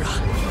new era.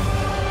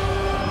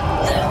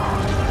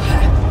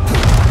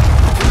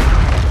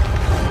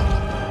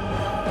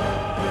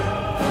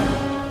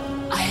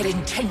 I had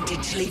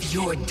intended to leave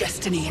your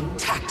destiny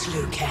intact,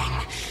 Liu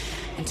Kang,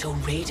 until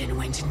Raiden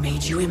went and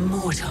made you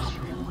immortal.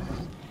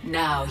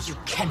 Now you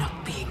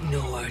cannot be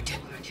ignored.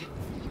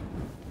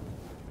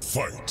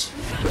 Fight.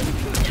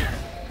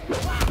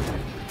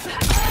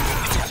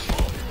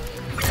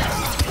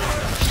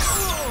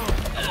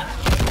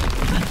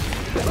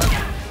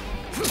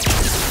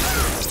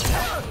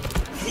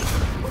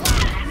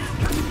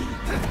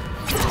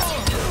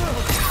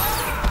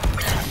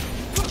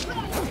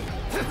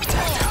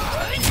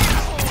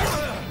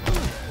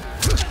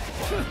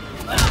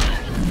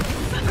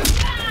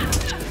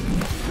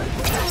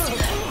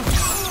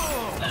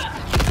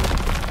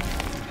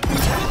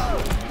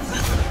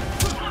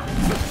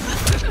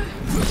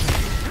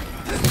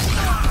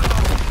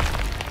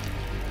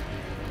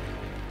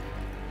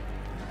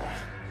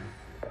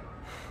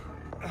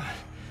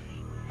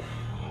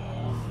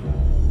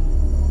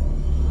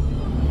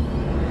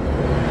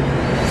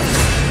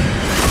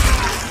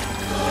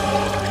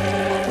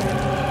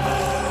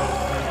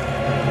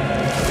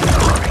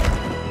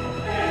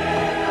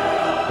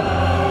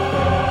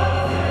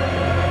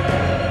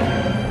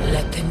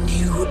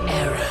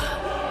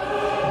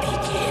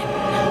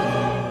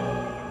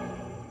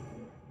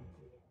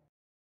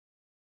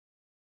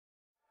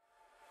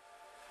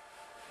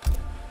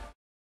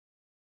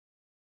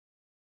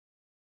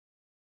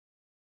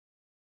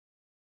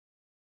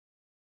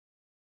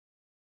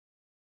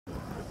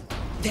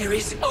 There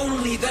is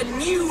only the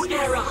new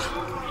era!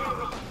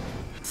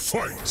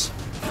 Fight!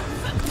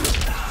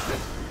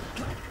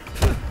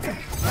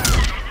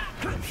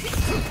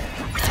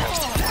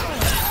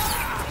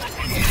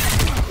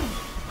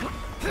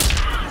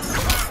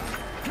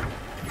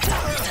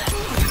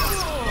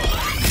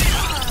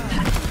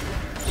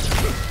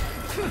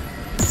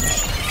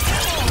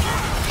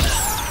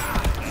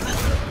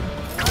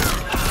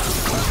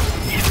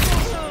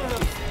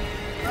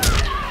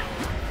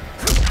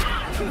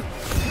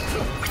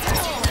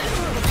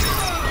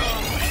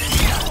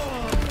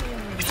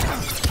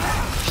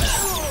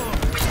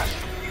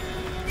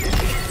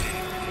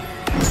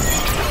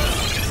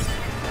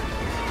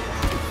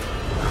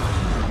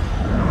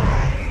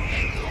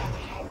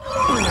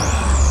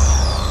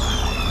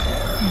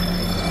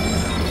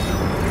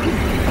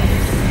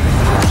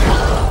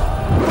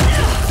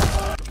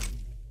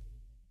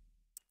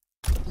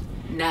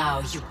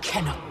 Now you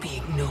cannot be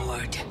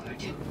ignored.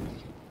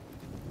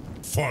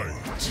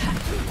 Fight!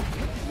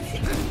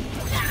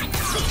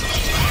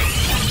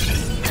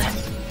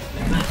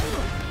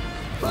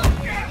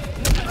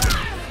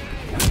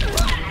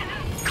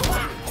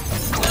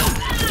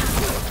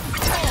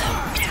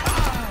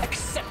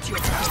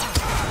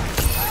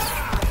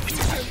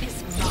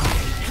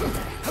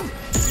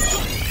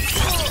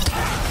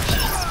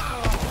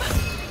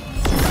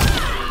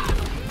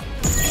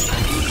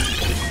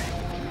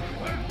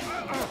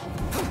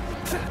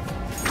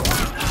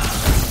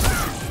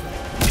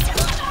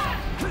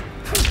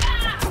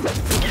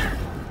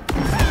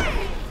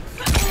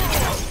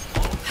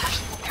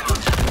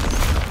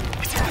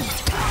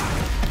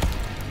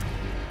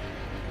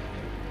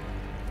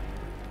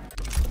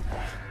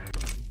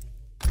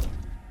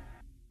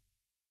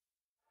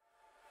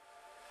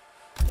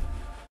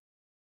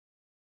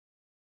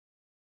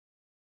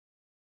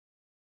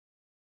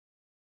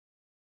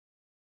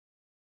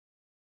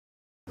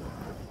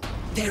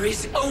 There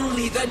is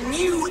only the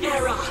new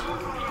era!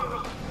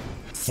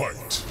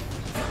 Fight!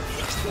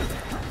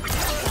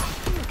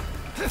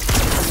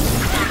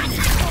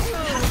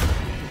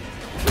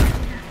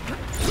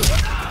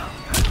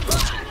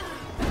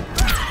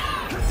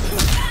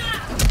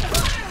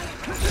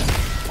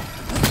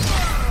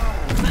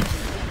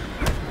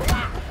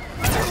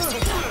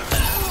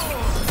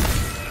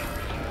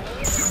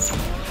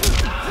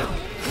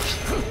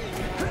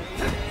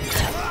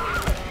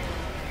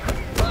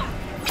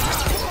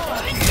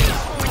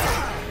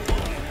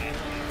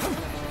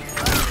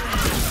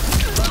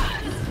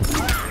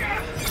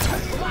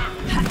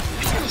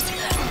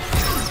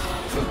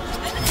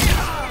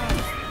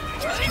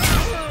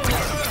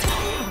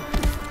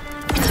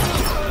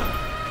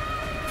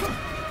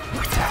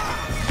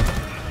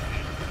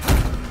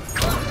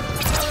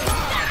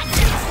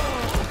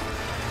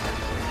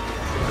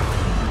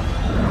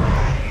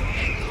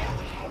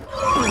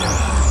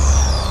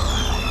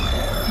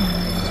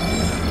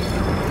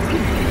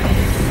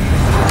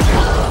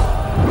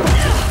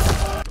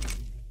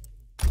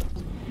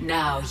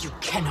 Now you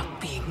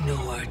cannot be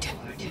ignored.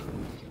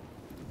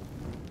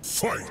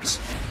 Fight!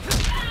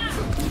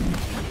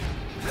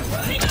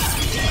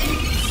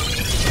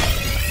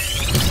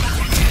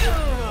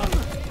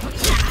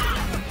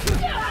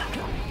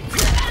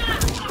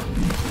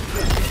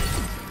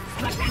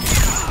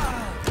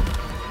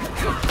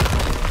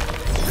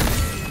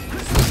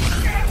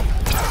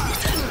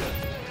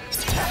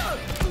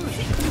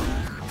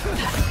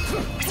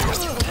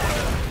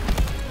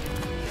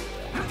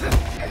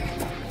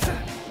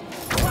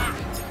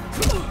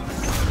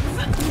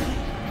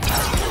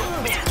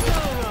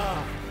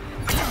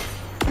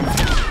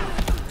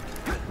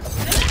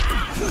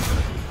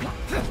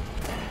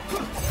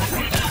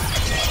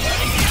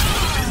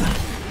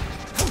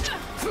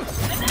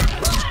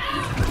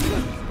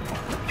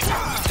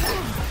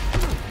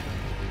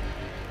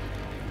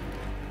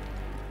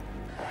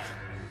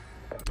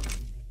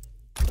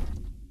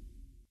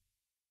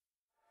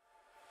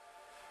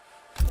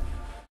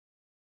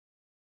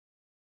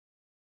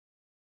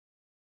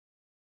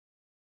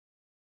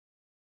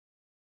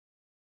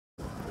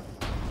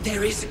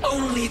 There is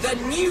only the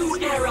new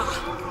era!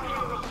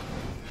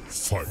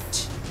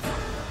 Fight!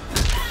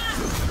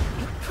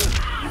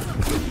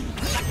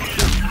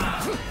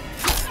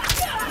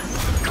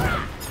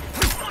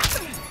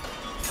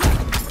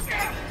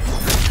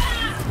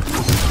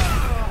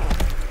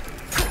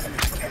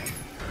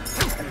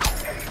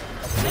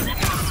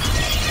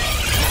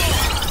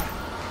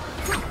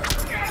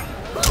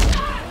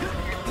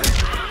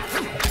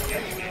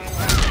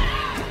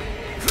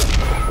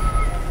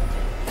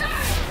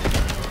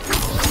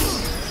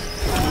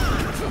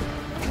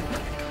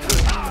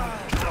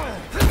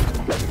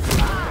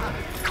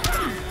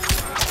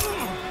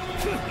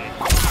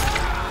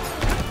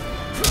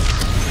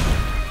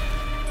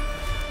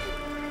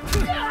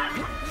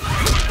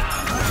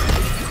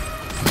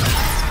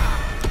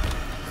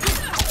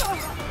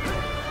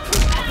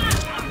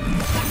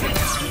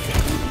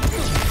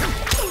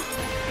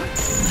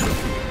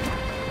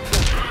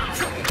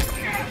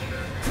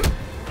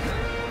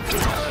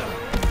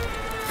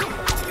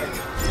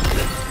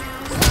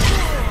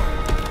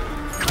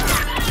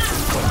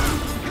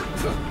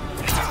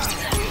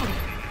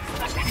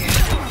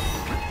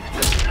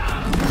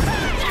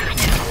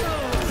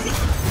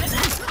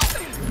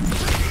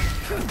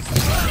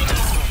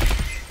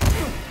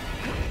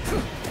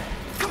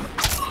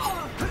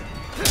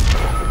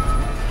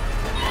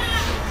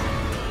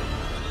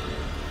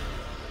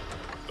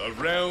 The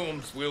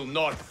realms will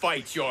not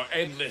fight your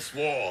endless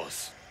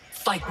wars.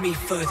 Fight me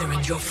further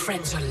and your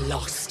friends are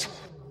lost.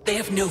 They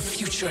have no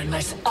future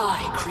unless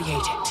I create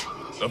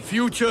it. The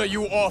future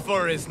you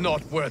offer is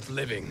not worth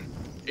living.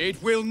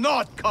 It will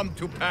not come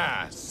to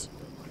pass.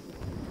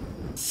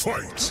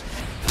 Fight!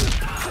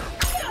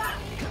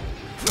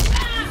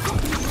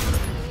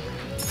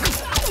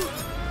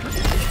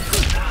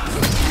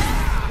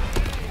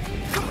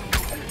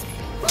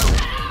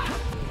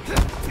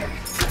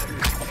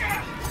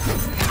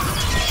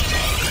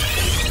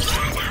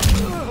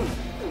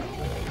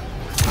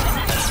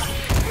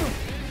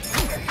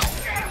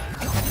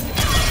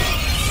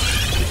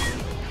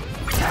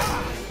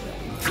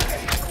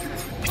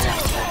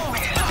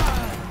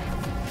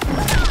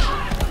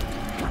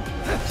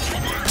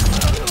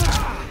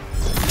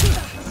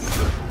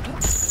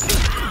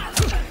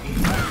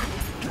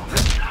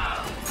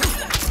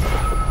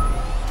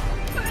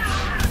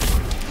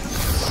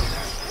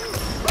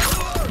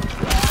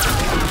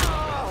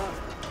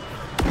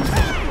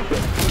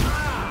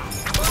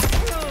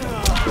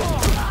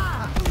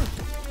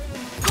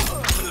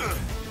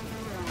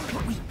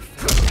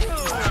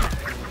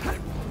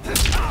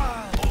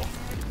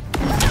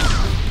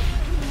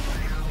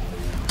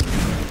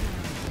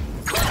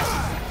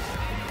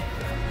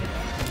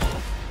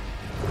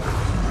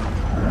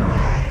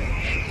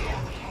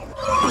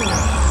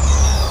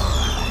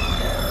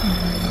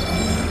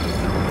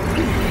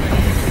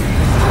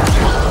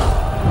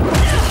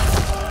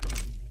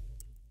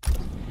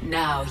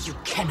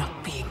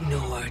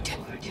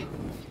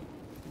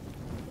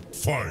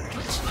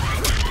 Fight!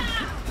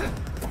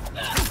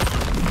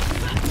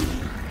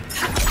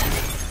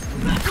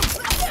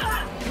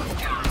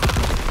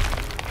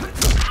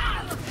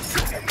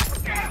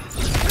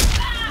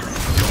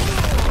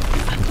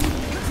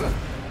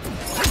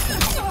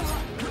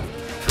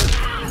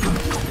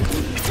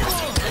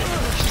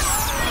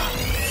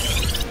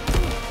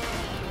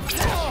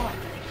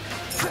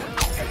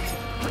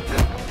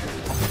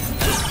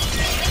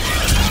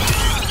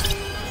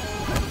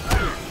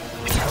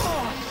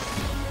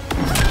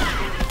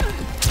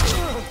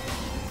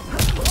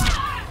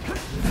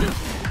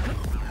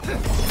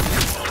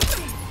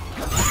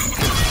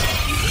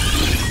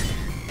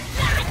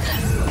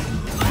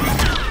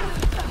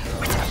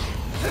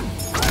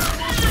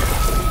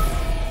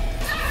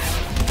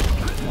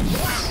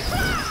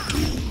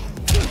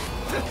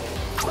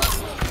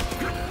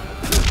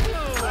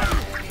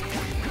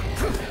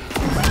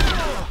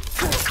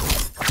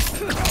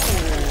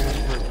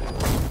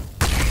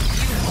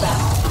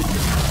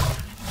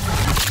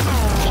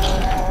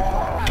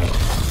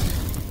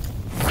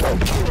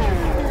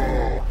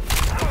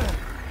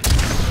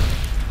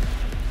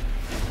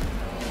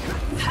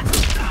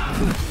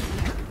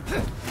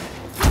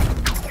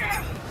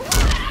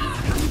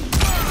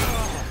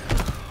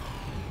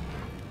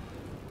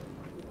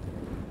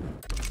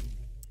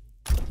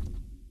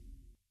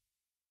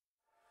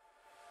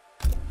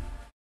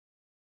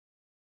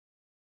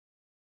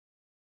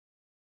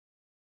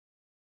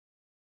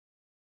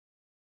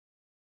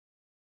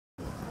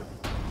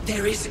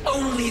 There is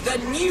only the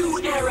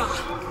new era!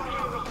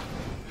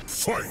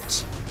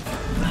 Fight!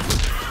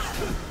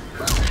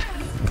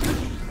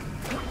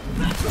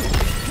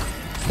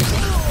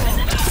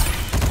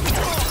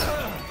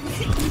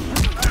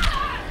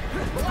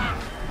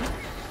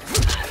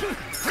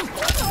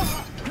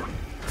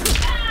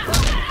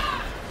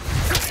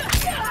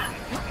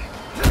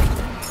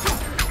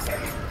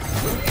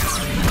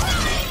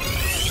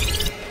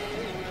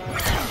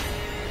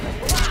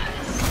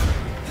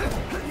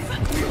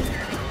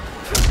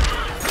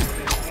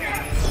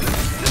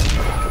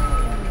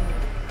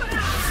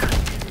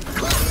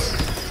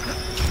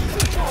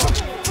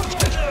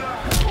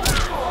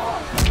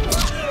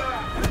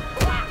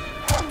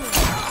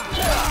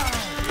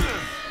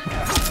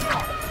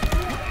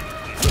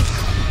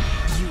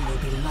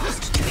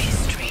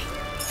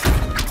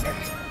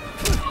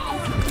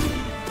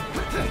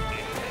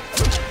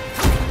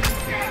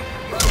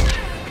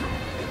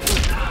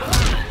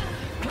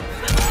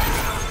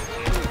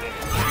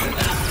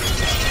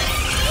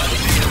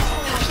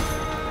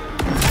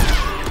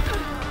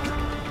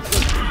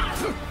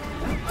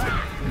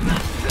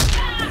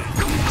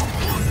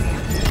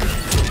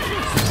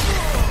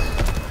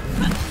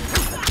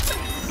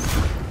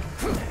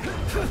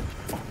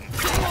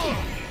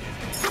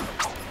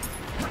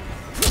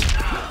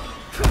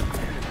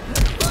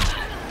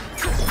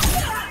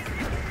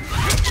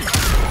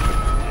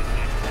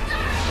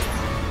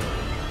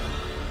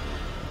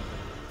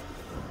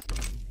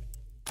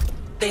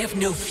 They have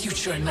no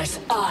future unless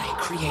I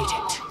create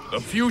it. The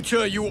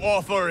future you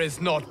offer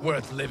is not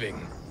worth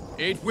living.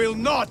 It will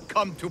not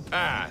come to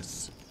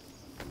pass.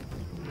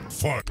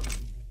 Fight!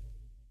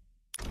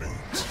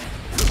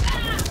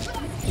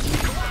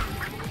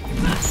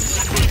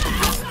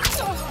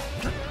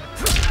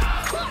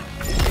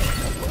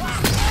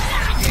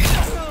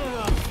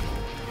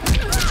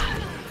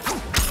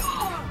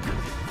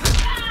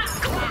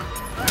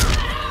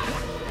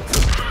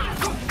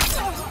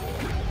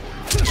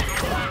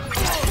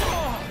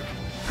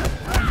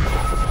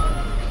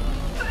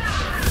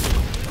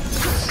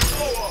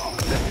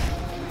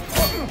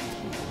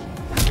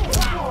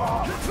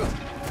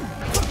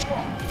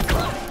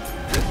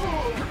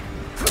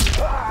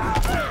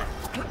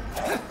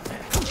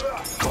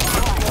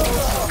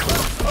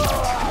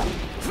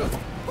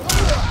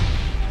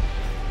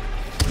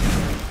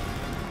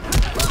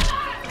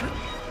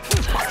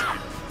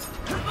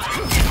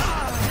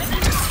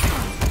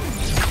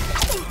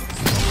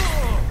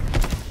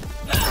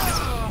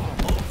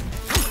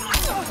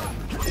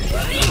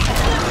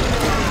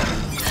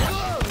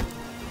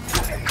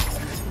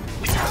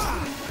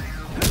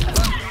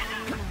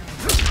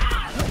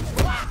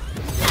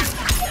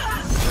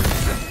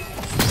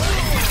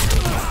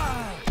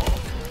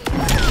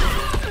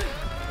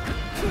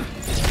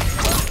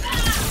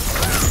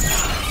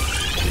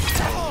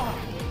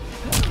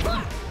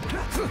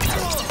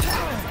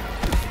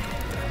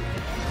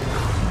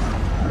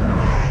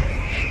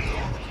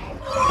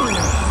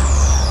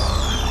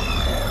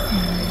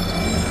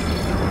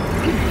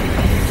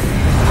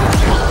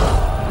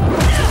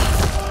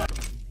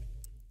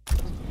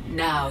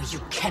 Now you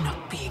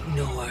cannot be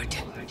ignored.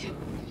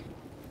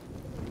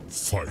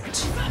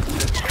 Fight!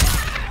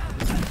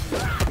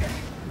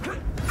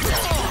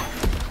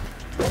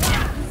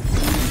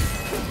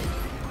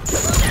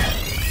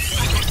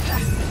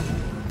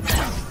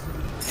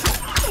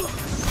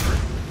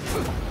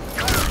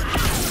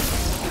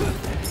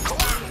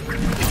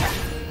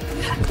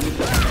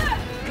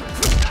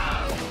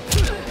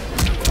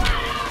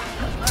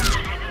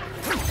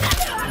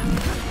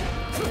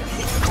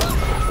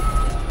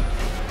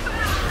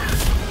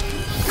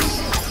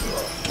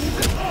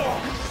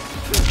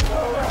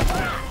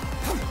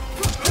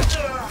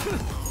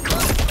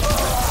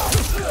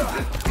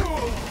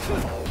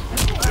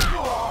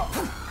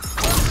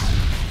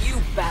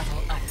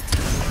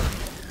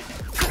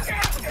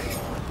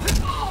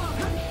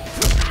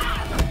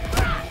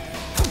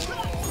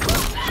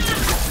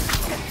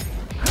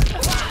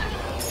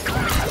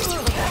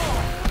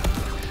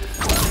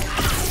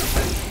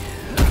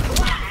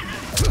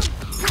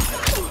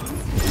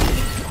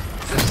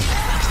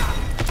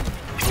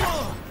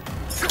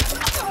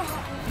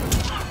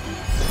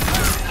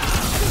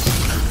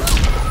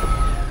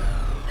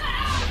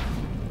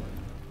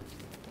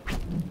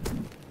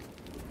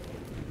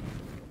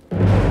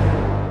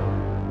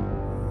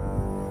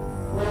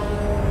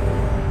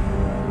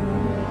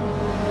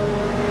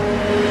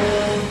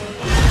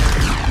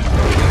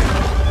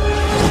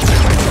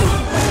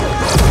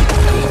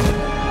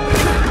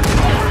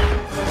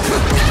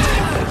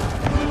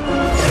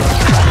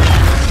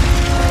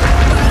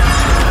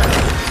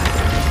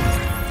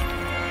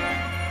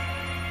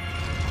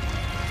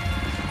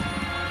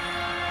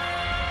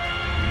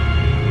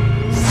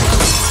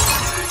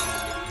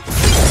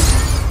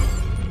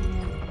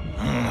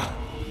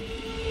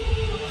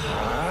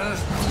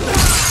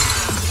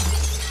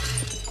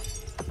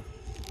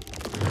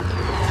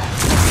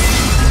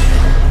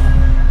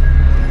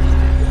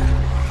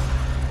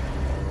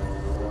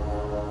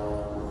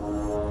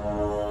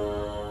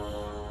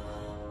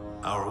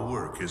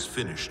 work is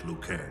finished, Liu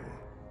Kang.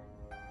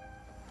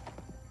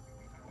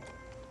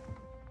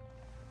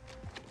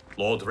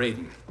 Lord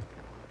Raiden.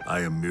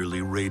 I am merely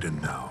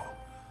Raiden now.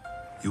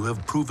 You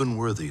have proven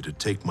worthy to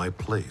take my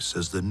place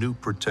as the new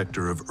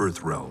protector of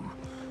Earthrealm,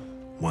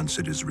 once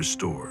it is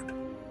restored.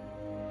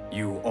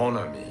 You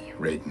honor me,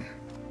 Raiden.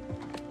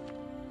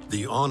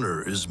 The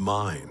honor is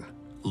mine,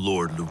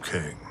 Lord Liu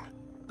Kang.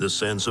 The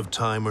sands of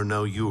time are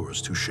now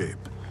yours to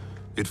shape.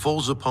 It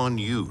falls upon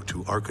you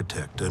to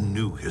architect a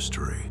new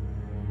history.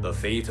 The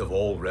fate of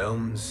all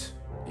realms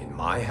in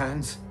my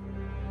hands?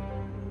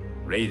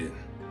 Raiden,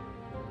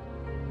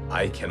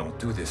 I cannot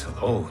do this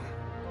alone.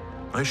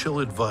 I shall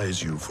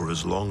advise you for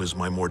as long as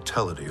my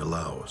mortality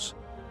allows.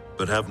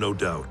 But have no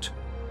doubt,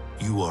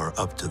 you are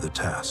up to the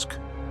task.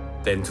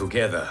 Then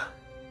together,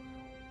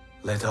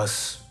 let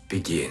us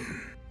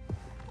begin.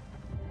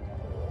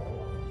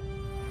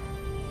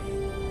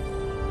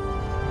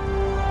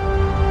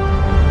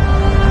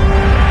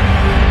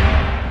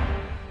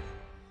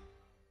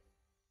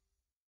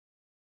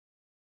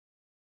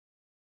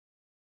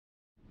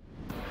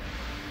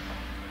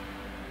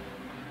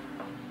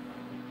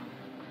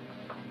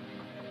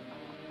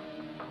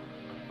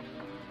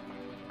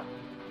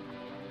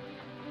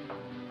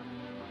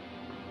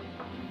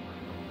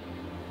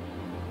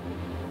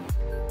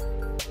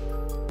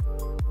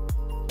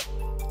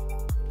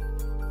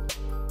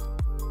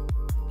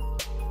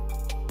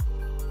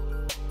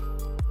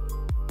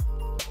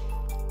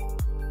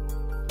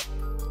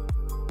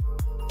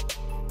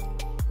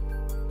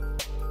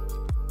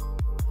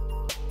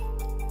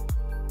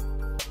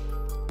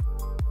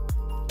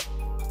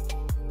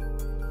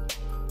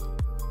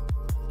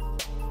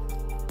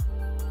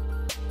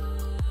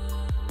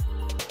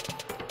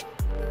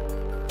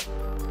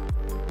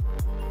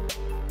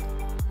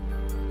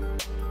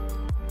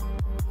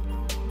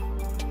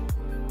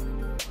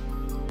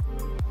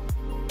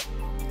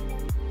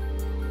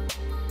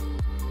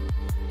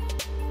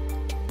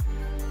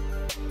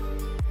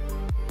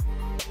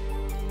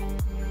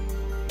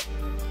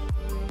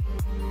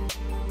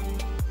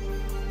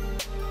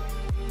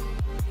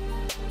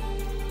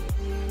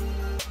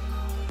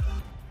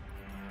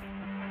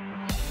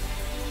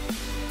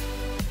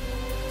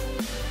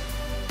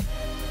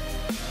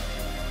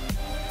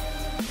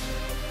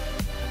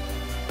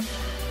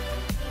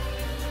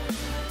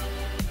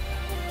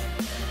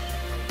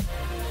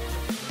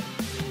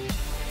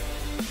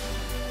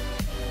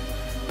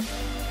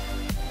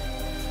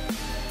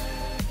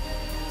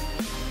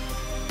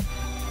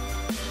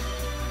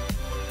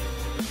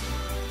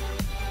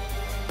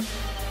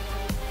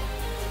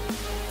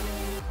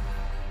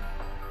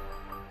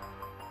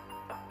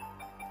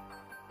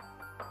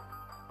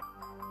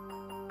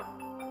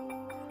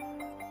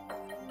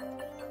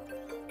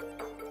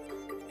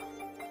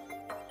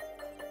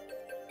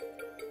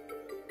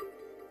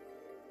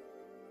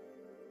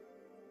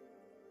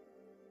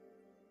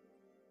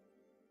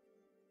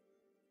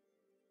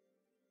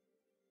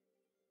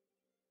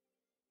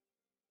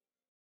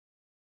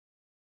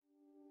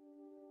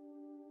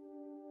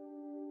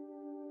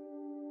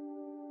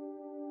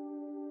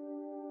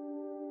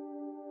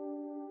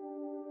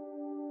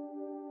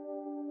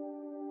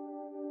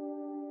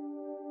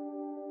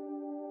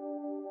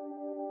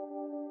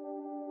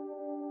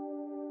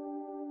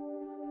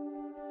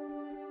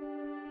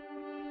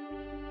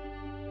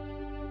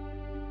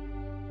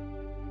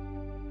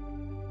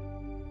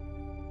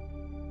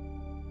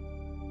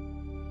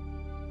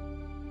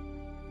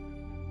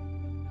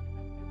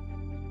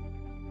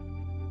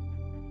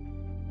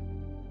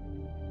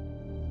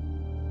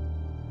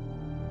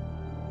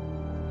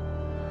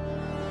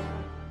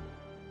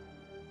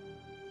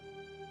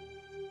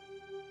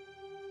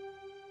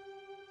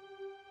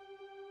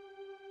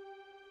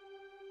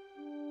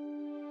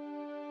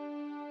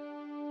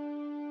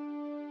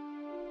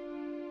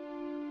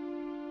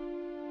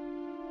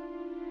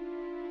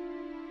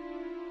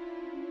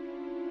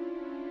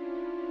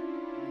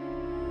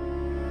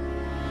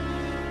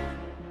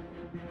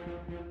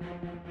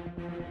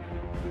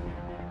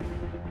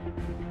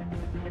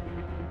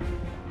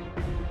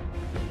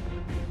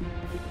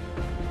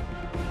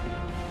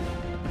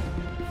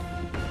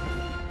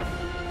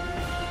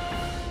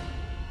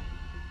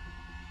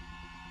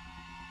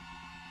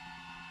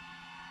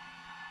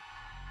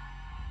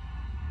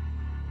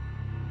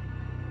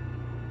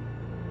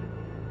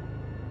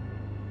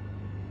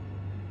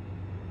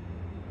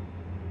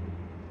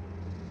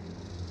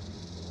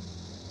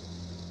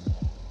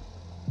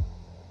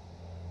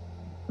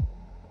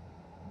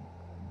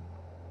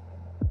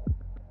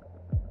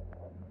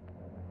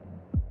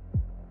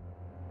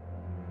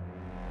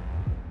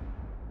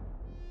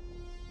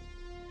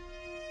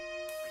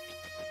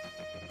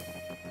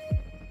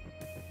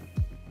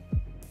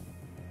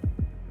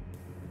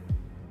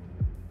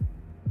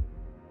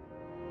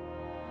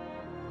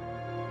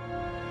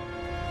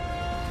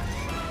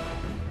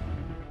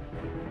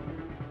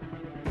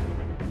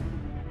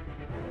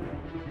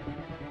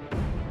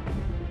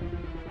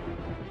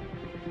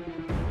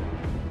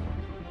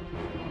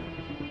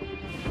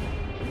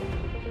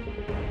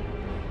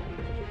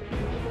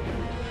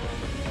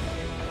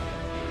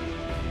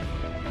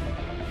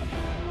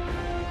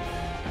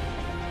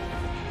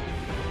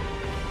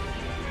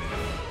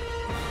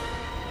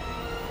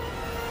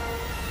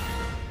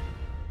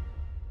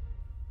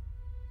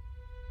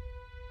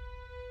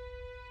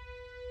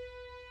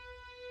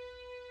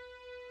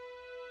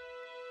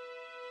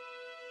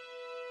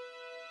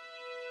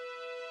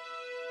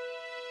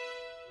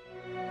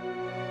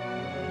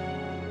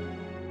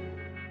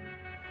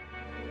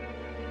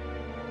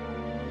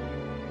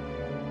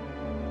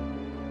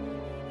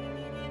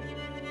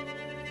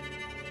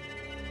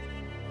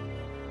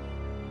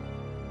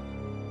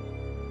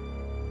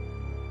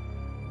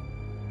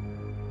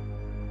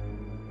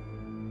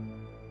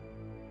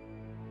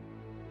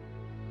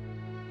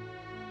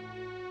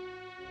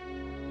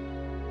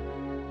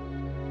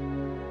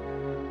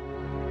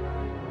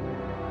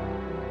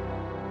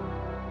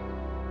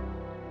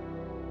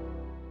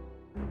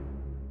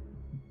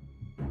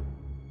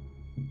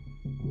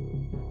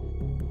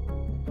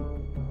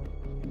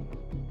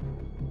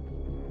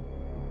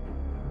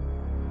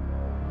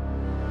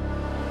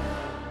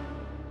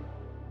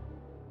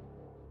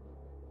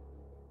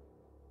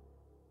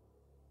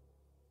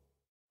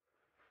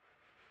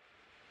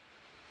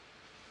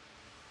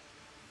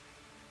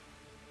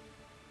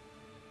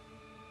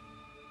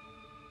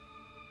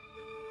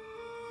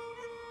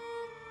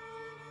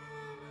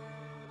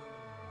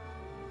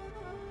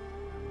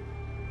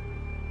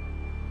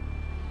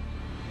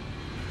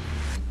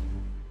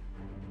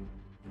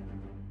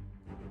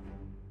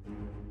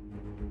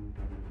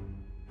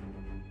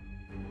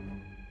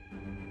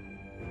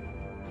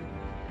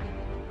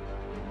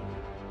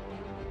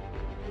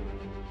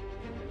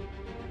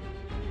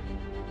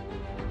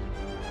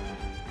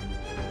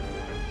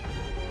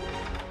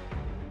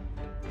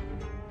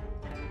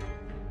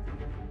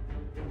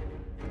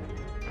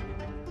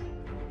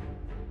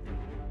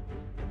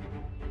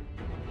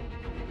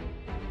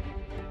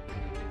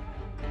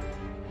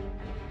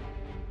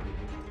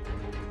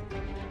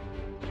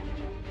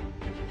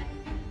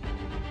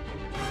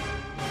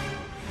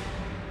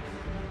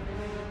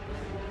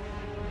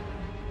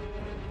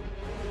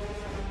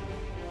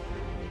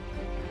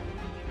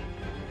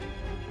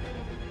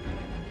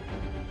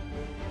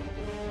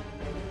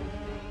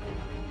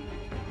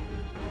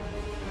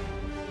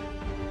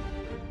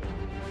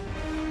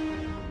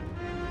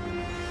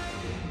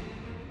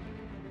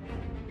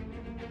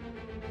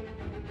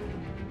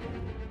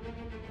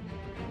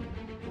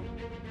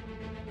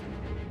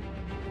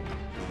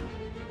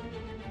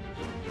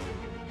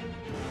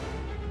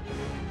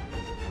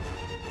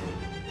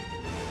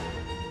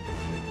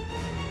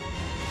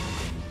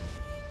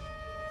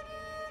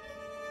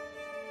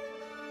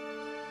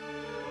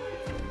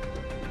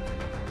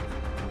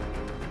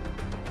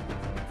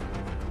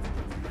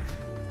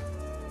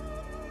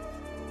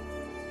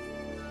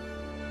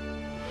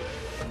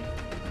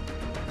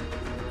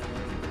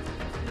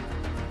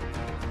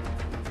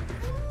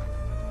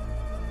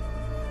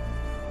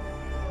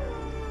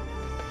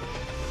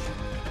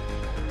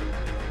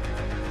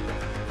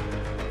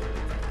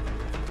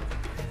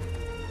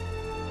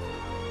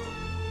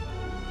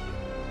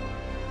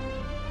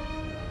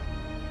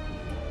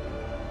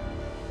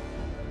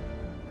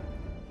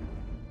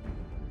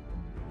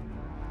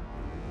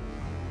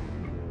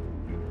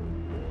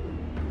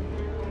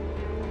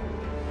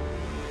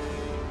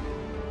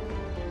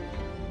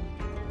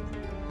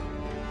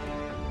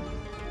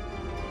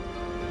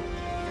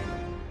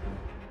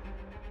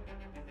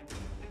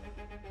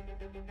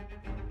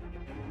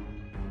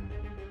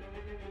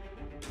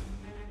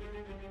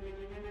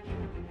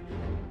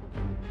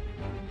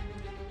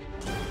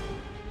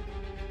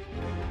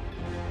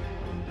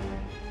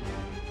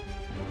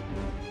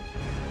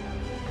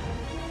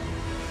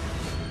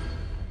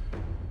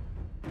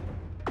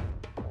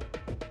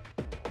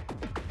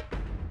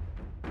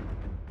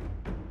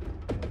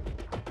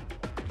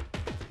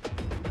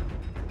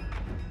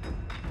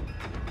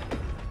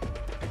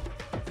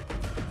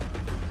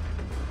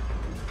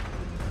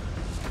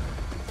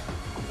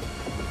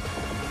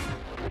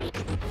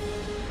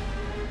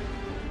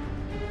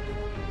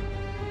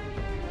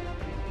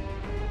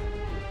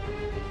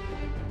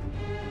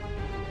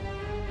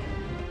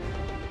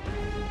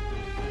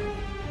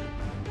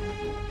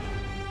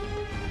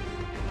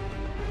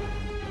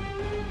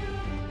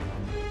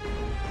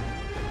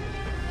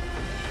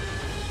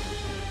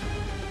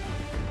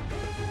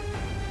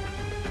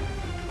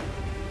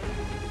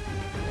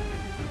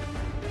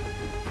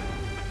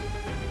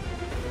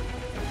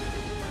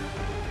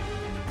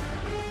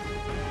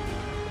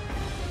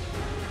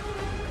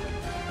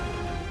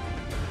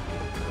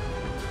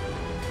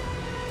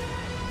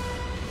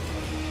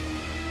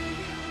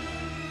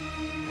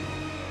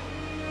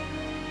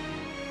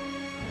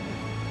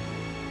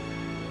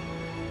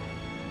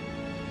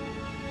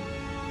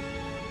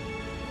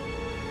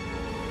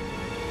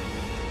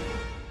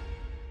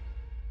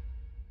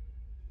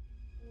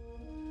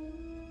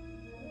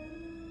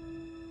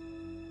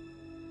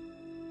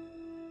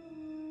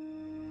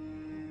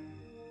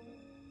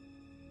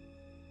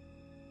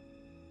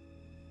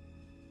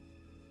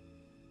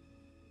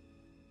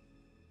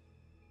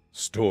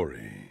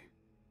 Story.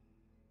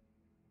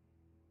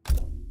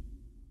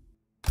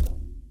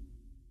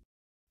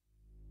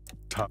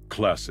 Top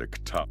classic,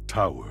 top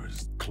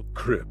towers,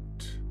 crypt.